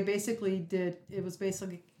 So they basically it was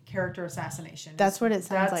basically character assassination. That's what it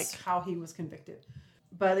sounds That's like. how he was convicted.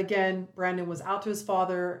 But again, Brandon was out to his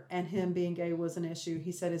father, and him being gay was an issue.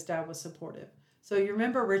 He said his dad was supportive. So you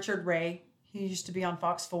remember Richard Ray? He used to be on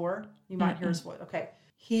Fox 4. You might hear his voice. Okay.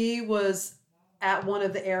 He was at one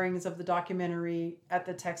of the airings of the documentary at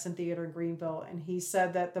the Texan Theater in Greenville. And he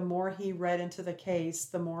said that the more he read into the case,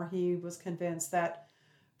 the more he was convinced that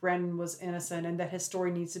Brandon was innocent and that his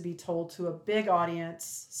story needs to be told to a big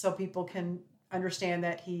audience so people can understand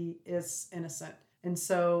that he is innocent. And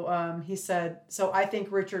so he said, so I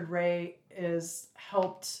think Richard Ray is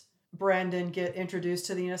helped Brandon get introduced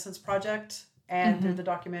to the Innocence Project and through the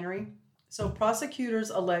documentary. So prosecutors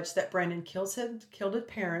allege that Brandon killed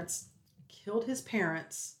his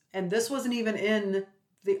parents, and this wasn't even in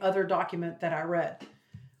the other document that I read,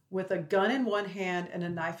 with a gun in one hand and a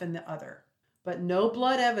knife in the other. But no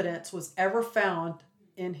blood evidence was ever found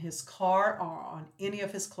in his car or on any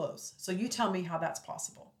of his clothes. So you tell me how that's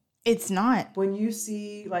possible. It's not. When you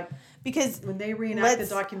see, like, Because when they reenact the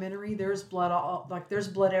documentary, there's blood there's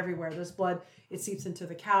blood everywhere. There's blood. It seeps into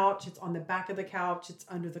the couch. It's on the back of the couch. It's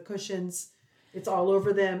under the cushions. It's all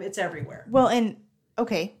over them. It's everywhere. Well, and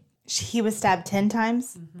okay, he was stabbed 10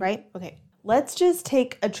 times, right? Okay. Let's just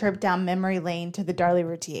take a trip down memory lane to the Darlie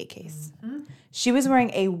Routier case. She was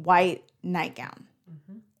wearing a white nightgown.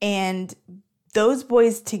 And those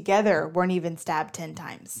boys together weren't even stabbed 10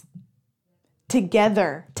 times.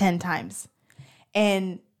 Together 10 times.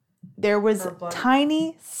 And there was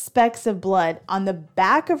tiny specks of blood on the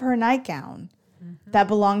back of her nightgown that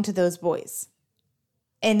belonged to those boys.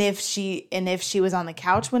 And if she was on the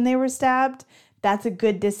couch when they were stabbed, that's a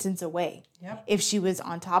good distance away. Yep. If she was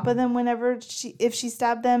on top of them if she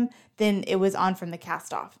stabbed them, then it was on from the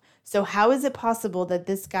cast off. So how is it possible that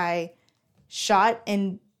this guy shot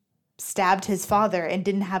and stabbed his father and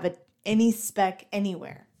didn't have any speck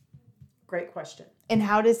anywhere? Great question. And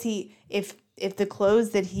how does he, if the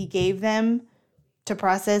clothes that he gave them to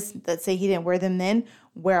process, let's say he didn't wear them then,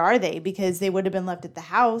 where are they? Because they would have been left at the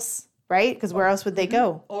house, right? Because where else would they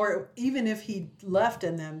go? Or even if he left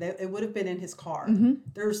in them, it would have been in his car.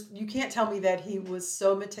 You can't tell me that he was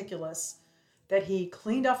so meticulous that he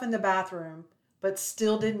cleaned off in the bathroom, but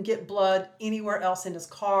still didn't get blood anywhere else in his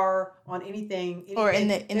car, on anything. Or in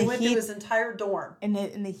the went heat, through his entire dorm. In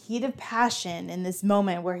the heat of passion, in this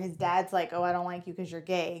moment where his dad's like, "Oh, I don't like you because you're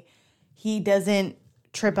gay," he doesn't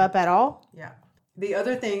trip up at all. Yeah. The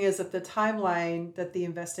other thing is that the timeline that the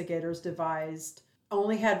investigators devised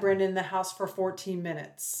only had Brandon in the house for 14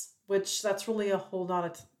 minutes, which that's really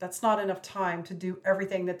that's not enough time to do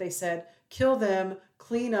everything that they said. Kill them,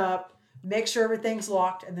 clean up, make sure everything's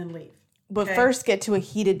locked, and then leave. But first get to a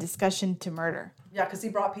heated discussion to murder. Yeah, because he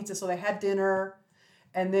brought pizza, so they had dinner,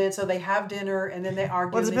 and then so they have dinner, and then they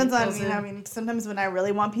argue. Well, it depends on, I mean, sometimes when I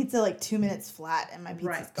really want pizza, like 2 minutes flat, and my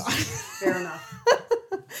pizza's gone. Fair enough.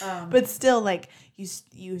 But still, like,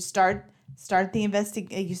 you start you start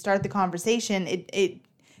the conversation.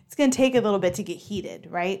 It's going to take a little bit to get heated,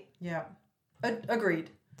 right? Yeah.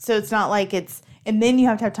 Agreed. So it's not like and then you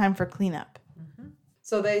have to have time for cleanup.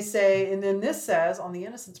 So they say, and then this says on the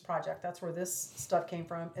Innocence Project, that's where this stuff came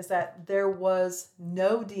from, is that there was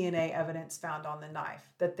no DNA evidence found on the knife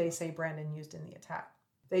that they say Brandon used in the attack.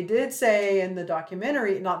 They did say in the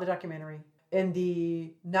documentary, in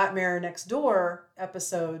the Nightmare Next Door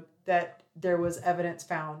episode that there was evidence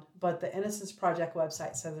found, but the Innocence Project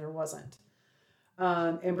website said there wasn't.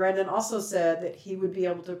 And Brandon also said that he would be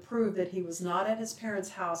able to prove that he was not at his parents'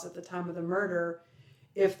 house at the time of the murder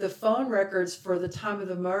if the phone records for the time of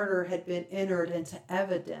the murder had been entered into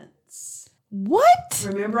evidence. What?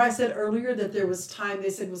 Remember I said earlier that there was time they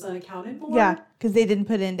said was unaccounted for? Yeah, because they didn't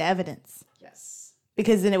put it into evidence. Yes.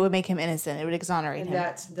 Because then it would make him innocent. It would exonerate him.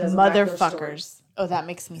 That doesn't back their story. Motherfuckers. Oh, that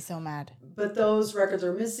makes me so mad. But those records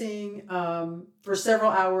are missing for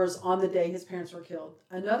several hours on the day his parents were killed.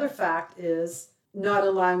 Another fact is, not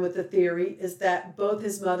in line with the theory, is that both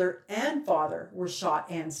his mother and father were shot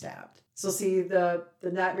and stabbed. So see, the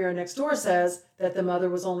Nightmare Next Door says that the mother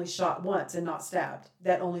was only shot once and not stabbed,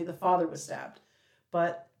 that only the father was stabbed.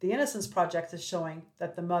 But the Innocence Project is showing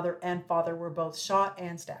that the mother and father were both shot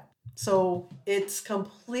and stabbed. So it's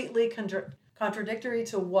completely contradictory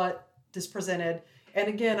to what is presented. And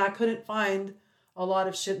again, I couldn't find a lot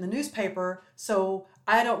of shit in the newspaper, so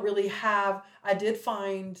I don't really have, I do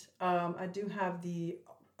have the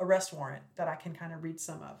arrest warrant that I can kind of read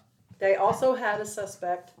some of. They also had a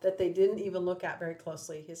suspect that they didn't even look at very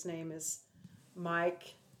closely. His name is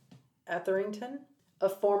Mike Etherington, a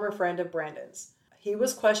former friend of Brandon's. He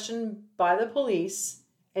was questioned by the police,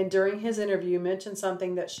 and during his interview mentioned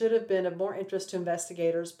something that should have been of more interest to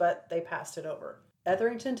investigators, but they passed it over.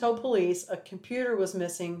 Etherington told police a computer was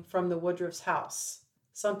missing from the Woodruff's house,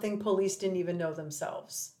 something police didn't even know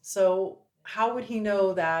themselves. So how would he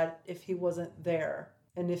know that if he wasn't there?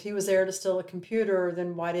 And if he was there to steal a computer,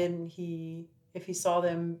 then why didn't he, if he saw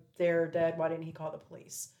them there dead, why didn't he call the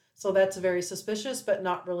police? So that's very suspicious, but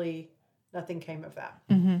nothing came of that.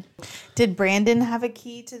 Mm-hmm. Did Brandon have a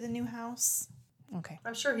key to the new house? Okay.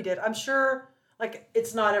 I'm sure he did. I'm sure, like,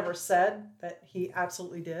 it's not ever said that he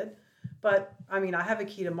absolutely did. But I mean, I have a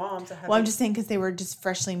key to mom's. Well, I'm just saying because they were just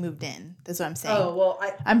freshly moved in. That's what I'm saying. Oh, well,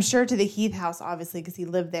 I'm sure to the Heath house, obviously, because he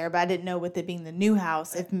lived there, but I didn't know with it being the new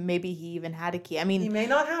house, if maybe he even had a key. I mean, he may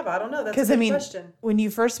not have. I don't know. That's a good question. When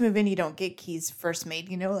you first move in, you don't get keys first made.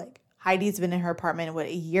 You know, like Heidi's been in her apartment,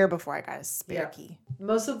 a year before I got a spare key.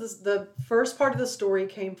 Most of the first part of the story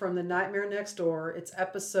came from The Nightmare Next Door. It's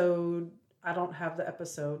episode, I don't have the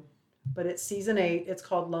episode, but it's season 8. It's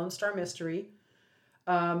called Lone Star Mystery.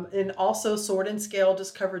 And also Sword and Scale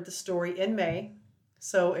just covered the story in May.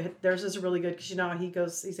 So theirs is really good because you know how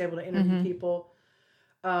he's able to interview people.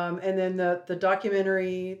 And then the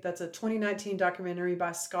documentary, that's a 2019 documentary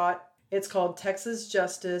by Scott. It's called Texas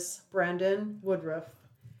Justice, Brandon Woodruff.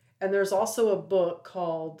 And there's also a book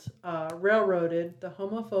called Railroaded, The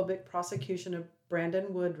Homophobic Prosecution of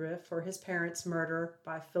Brandon Woodruff for His Parents' Murder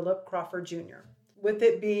by Philip Crawford Jr. With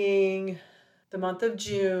it being the month of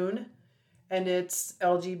June, and it's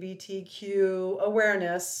LGBTQ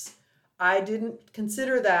awareness, I didn't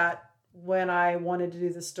consider that when I wanted to do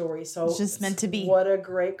the story. So it's just meant to be. What a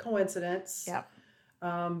great coincidence. Yeah.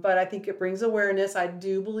 But I think it brings awareness. I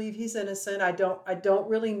do believe he's innocent. I don't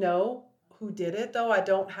really know who did it though.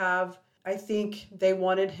 I think they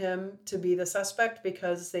wanted him to be the suspect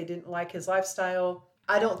because they didn't like his lifestyle.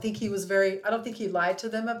 I don't think he lied to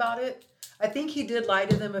them about it. I think he did lie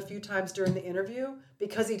to them a few times during the interview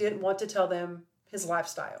because he didn't want to tell them his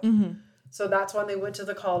lifestyle. Mm-hmm. So that's when they went to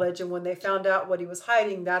the college, and when they found out what he was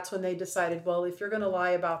hiding, that's when they decided, well, if you're going to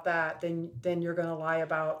lie about that, then you're going to lie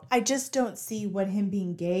about... I just don't see what him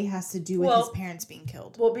being gay has to do with his parents being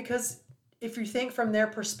killed. Well, because if you think from their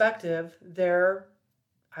perspective,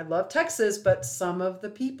 I love Texas, but some of the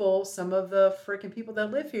freaking people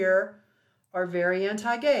that live here are very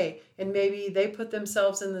anti-gay, and maybe they put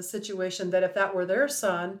themselves in the situation that if that were their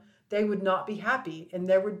son, they would not be happy, and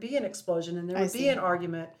there would be an explosion, and there would be an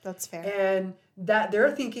argument. That's fair. And that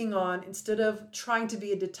they're thinking on, instead of trying to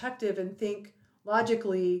be a detective and think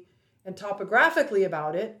logically and topographically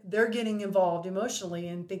about it, they're getting involved emotionally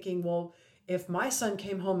and thinking, well, if my son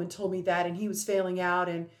came home and told me that, and he was failing out,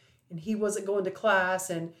 and he wasn't going to class,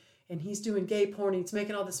 and he's doing gay porn, and he's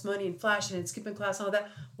making all this money and flashing and skipping class and all that,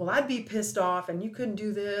 well, I'd be pissed off, and you couldn't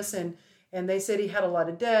do this. And they said he had a lot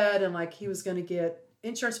of debt, and like he was going to get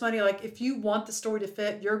insurance money. Like if you want the story to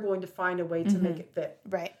fit, you're going to find a way to make it fit.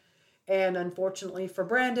 Right. And unfortunately for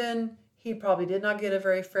Brandon, he probably did not get a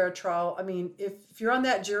very fair trial. I mean, if you're on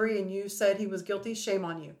that jury and you said he was guilty, shame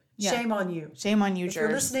on you. Yeah. Shame on you. Shame on you, if jurors.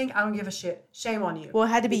 you're listening, I don't give a shit. Shame on you. Well, it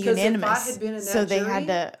had to be because unanimous. If I had been in that so they jury, had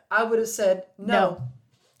to... I would have said, no.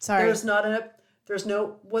 Sorry. There's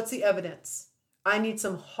no, what's the evidence? I need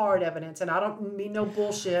some hard evidence, and I don't mean no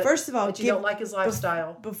bullshit. First of all, that you don't like his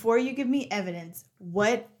lifestyle. Before you give me evidence,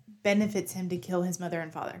 what benefits him to kill his mother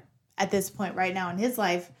and father? At this point right now in his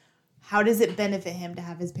life, how does it benefit him to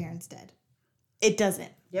have his parents dead? It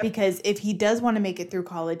doesn't. Yep. Because if he does want to make it through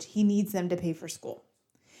college, he needs them to pay for school.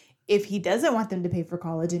 If he doesn't want them to pay for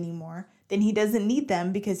college anymore, then he doesn't need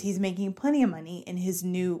them because he's making plenty of money in his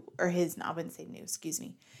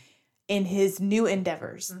in his new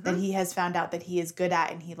endeavors that he has found out that he is good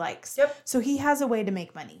at and he likes. Yep. So he has a way to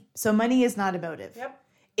make money. So money is not a motive. Yep.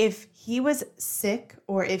 If he was sick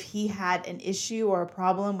or if he had an issue or a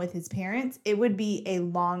problem with his parents, it would be a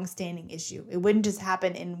long-standing issue. It wouldn't just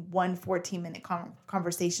happen in one 14-minute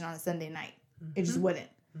conversation on a Sunday night. It just wouldn't.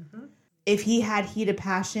 Mm-hmm. If he had heat of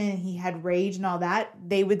passion, he had rage and all that,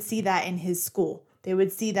 they would see that in his school. They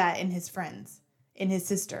would see that in his friends, in his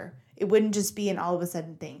sister. It wouldn't just be an all of a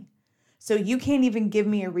sudden thing. So you can't even give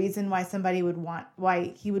me a reason why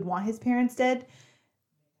why he would want his parents dead.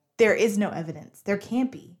 There is no evidence. There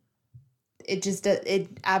can't be.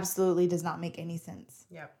 It absolutely does not make any sense.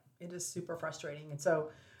 Yeah, it is super frustrating. And so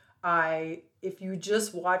if you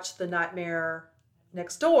just watch The Nightmare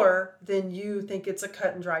Next Door, then you think it's a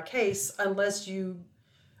cut and dry case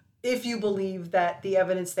if you believe that the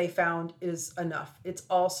evidence they found is enough. It's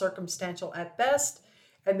all circumstantial at best.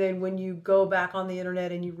 And then when you go back on the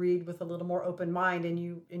internet and you read with a little more open mind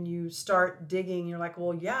and you start digging, you're like,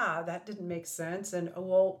 well, yeah, that didn't make sense. And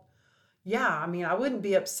well, yeah, I mean, I wouldn't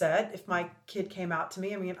be upset if my kid came out to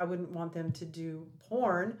me. I mean, I wouldn't want them to do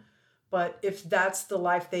porn, but if that's the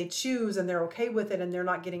life they choose and they're okay with it and they're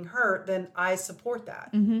not getting hurt, then I support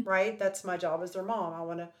that, right? That's my job as their mom. I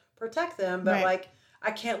want to protect them, but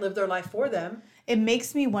I can't live their life for them. It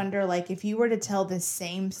makes me wonder, if you were to tell this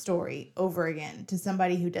same story over again to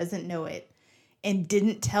somebody who doesn't know it and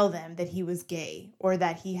didn't tell them that he was gay or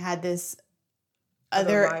that he had this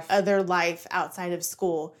other life outside of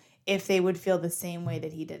school, if they would feel the same way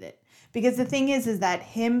that he did it. Because the thing is that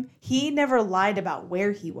he never lied about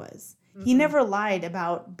where he was. He never lied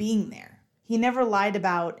about being there. He never lied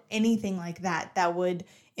about anything like that that would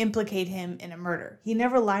implicate him in a murder. He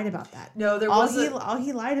never lied about that. No, there all wasn't. all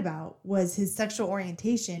he lied about was his sexual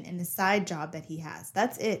orientation and his side job that he has.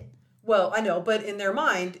 That's it. Well, I know, but in their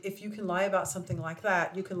mind, if you can lie about something like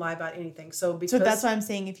that, you can lie about anything. So that's why I'm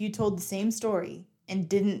saying, if you told the same story and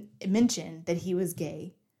didn't mention that he was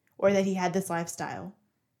gay or that he had this lifestyle,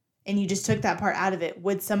 and you just took that part out of it,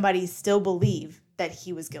 would somebody still believe that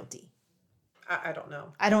he was guilty? I don't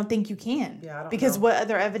know. I don't think you can. Yeah, I don't because know. What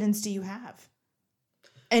other evidence do you have?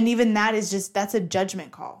 And even that is that's a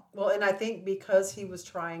judgment call. Well, and I think because he was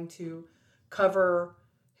trying to cover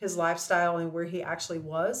his lifestyle and where he actually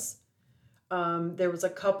was, there was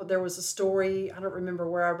a story, I don't remember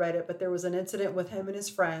where I read it, but there was an incident with him and his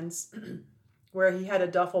friends where he had a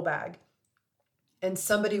duffel bag and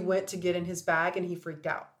somebody went to get in his bag and he freaked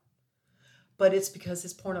out. But it's because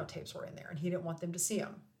his porno tapes were in there and he didn't want them to see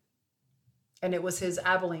them. And it was his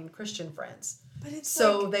Abilene Christian friends. But it's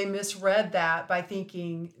so they misread that by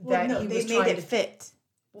thinking that he was they made it fit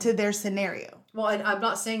to their scenario. Well, and I'm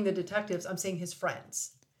not saying the detectives, I'm saying his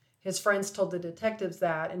friends. His friends told the detectives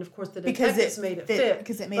that, and of course the detectives made it fit.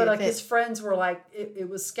 Because it made but it like fit. his friends were like, it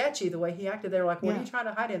was sketchy the way he acted. They were like, what are you trying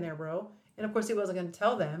to hide in there, bro? And of course he wasn't going to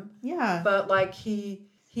tell them. Yeah. But like he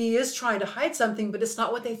is trying to hide something, but it's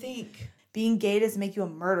not what they think. Being gay doesn't make you a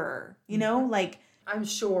murderer. You know, like. I'm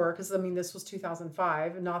sure, because I mean, this was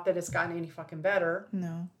 2005. Not that it's gotten any fucking better.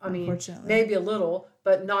 No, I mean, unfortunately. maybe a little,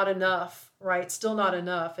 but not enough, right? Still not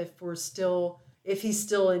enough if he's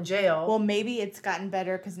still in jail. Well, maybe it's gotten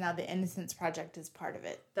better because now the Innocence Project is part of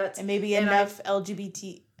it. And maybe and enough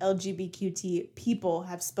LGBTQT people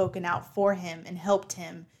have spoken out for him and helped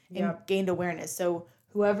him and gained awareness. So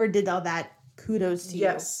whoever did all that, kudos to you.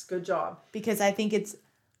 Yes, good job. Because I think it's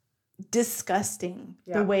disgusting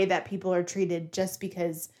the way that people are treated just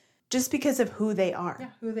because of who they are. Yeah,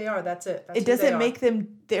 who they are. That's it. It doesn't make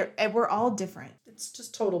them we're all different. It's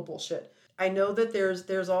just total bullshit. I know that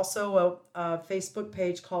there's also a Facebook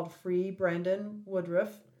page called Free Brandon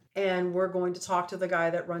Woodruff, and we're going to talk to the guy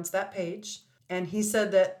that runs that page. And he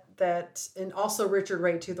said that and also Richard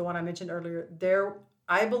Ray too, the one I mentioned earlier.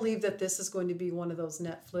 I believe that this is going to be one of those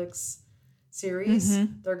Netflix series.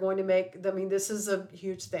 They're going to make, I mean, this is a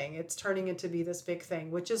huge thing. It's turning into be this big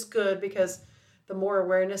thing, which is good because the more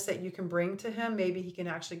awareness that you can bring to him, maybe he can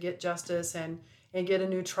actually get justice and get a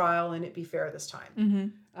new trial and it be fair this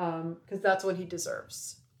time. Because that's what he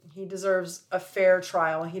deserves. He deserves a fair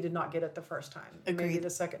trial and he did not get it the first time. Agreed. Maybe the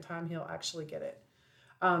second time he'll actually get it.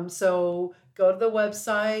 So go to the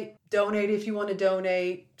website, donate if you want to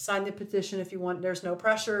donate, sign the petition if you want. There's no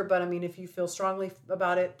pressure, but I mean, if you feel strongly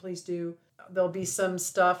about it, please do. There'll be some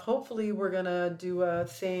stuff. Hopefully we're going to do a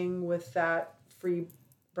thing with that Free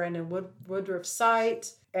Brandon Woodruff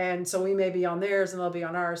site. And so we may be on theirs and they'll be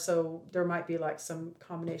on ours. So there might be like some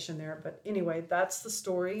combination there. But anyway, that's the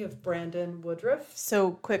story of Brandon Woodruff.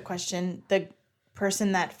 So quick question. The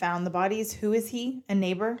person that found the bodies, who is he? A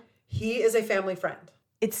neighbor? He is a family friend.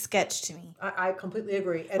 It's sketch to me. I completely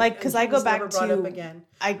agree. And, because I go back to up again.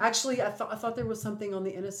 I thought there was something on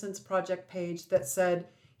the Innocence Project page that said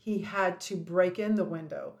he had to break in the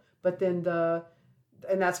window, but then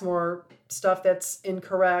and that's more stuff that's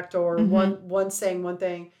incorrect or one saying one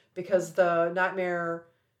thing because the Nightmare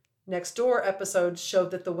Next Door episode showed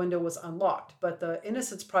that the window was unlocked, but the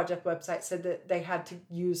Innocence Project website said that they had to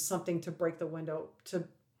use something to break the window, to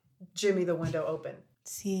jimmy the window open.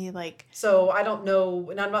 See, so I don't know,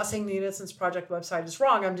 and I'm not saying the Innocence Project website is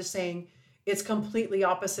wrong. I'm just saying it's completely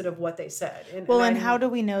opposite of what they said. And how do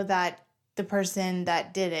we know that the person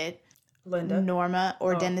that did it, Linda, Norma,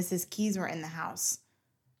 or Dennis's keys were in the house?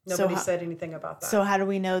 Nobody said anything about that. So how do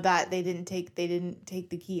we know that they didn't take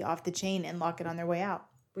the key off the chain and lock it on their way out?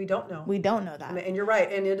 We don't know. We don't know that. And you're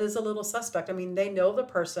right. And it is a little suspect. I mean, they know the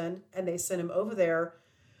person and they sent him over there,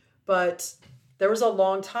 but there was a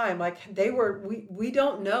long time. We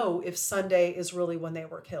don't know if Sunday is really when they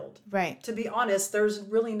were killed. Right. To be honest, there's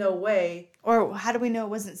really no way. Or how do we know it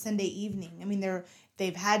wasn't Sunday evening? I mean,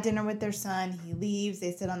 they've had dinner with their son. He leaves.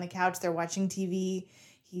 They sit on the couch. They're watching TV.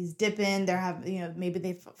 He's dipping. They're having, maybe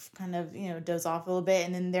they kind of, doze off a little bit,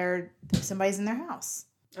 and then somebody's in their house.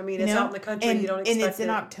 I mean, it's out in the country. You don't expect it. And it's in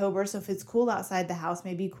October, so if it's cool outside, the house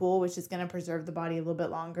may be cool, which is going to preserve the body a little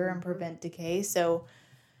bit longer and prevent decay. So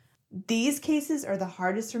these cases are the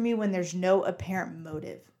hardest for me when there's no apparent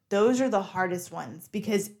motive. Those are the hardest ones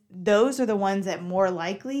because those are the ones that more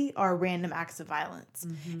likely are random acts of violence.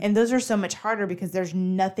 And those are so much harder because there's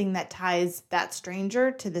nothing that ties that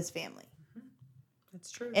stranger to this family. That's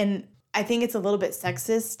true. And I think it's a little bit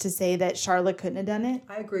sexist to say that Charlotte couldn't have done it.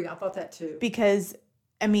 I agree. I thought that too. Because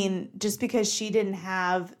I mean, just because she didn't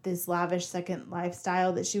have this lavish second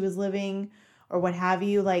lifestyle that she was living or what have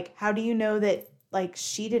you, like, how do you know that, like,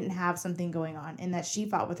 she didn't have something going on and that she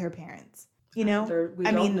fought with her parents? You know? We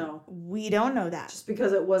don't know. We don't know that. Just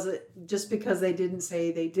because they didn't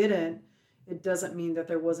say they didn't, it doesn't mean that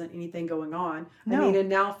there wasn't anything going on. No. I mean, and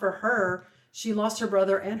now for her, she lost her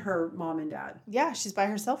brother and her mom and dad. Yeah, she's by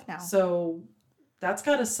herself now. So that's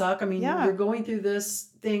gotta suck. I mean, Yeah. you're going through this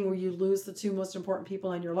thing where you lose the two most important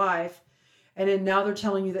people in your life. And then now they're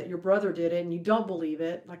telling you that your brother did it and you don't believe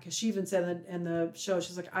it. Like she even said in the show,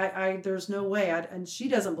 she's like, I there's no way. And she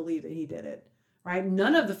doesn't believe that he did it, right?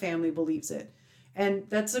 None of the family believes it. And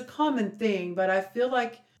that's a common thing. But I feel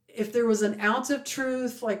like if there was an ounce of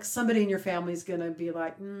truth, like somebody in your family is going to be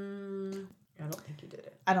like, I don't think he did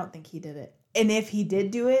it. I don't think he did it. And if he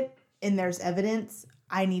did do it and there's evidence,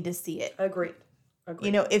 I need to see it. Agreed.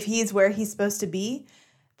 You know, if he's where he's supposed to be,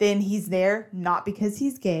 then he's there not because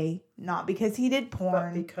he's gay, not because he did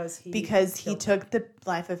porn, but because he took the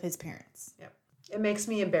life of his parents. Yeah. It makes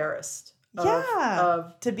me embarrassed.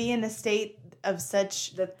 To be in a state of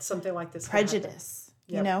such that something like this prejudice,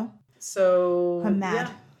 you know? So I'm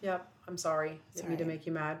mad. Yeah. I'm sorry. Didn't mean to make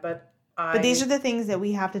you mad, but these are the things that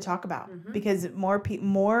we have to talk about because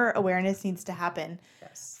more awareness needs to happen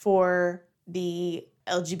for the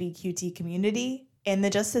LGBTQ community, and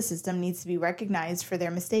the justice system needs to be recognized for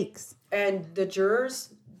their mistakes. And the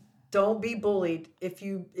jurors, don't be bullied. If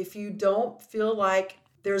you don't feel like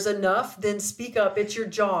there's enough, then speak up. It's your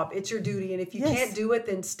job. It's your duty. And if you can't do it,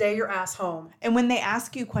 then stay your ass home. And when they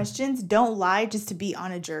ask you questions, don't lie just to be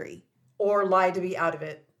on a jury. Or lie to be out of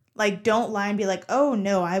it. Like, don't lie and be like, oh,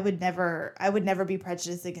 no, I would never be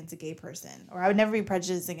prejudiced against a gay person. Or I would never be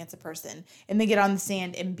prejudiced against a person. And then get on the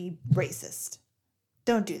stand and be racist.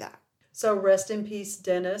 Don't do that. So rest in peace,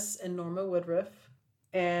 Dennis and Norma Woodruff.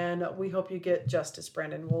 And we hope you get justice,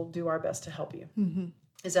 Brandon. We'll do our best to help you. Mm-hmm.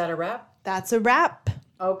 Is that a wrap? That's a wrap.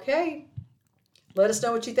 Okay. Let us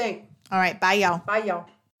know what you think. All right. Bye, y'all. Bye, y'all.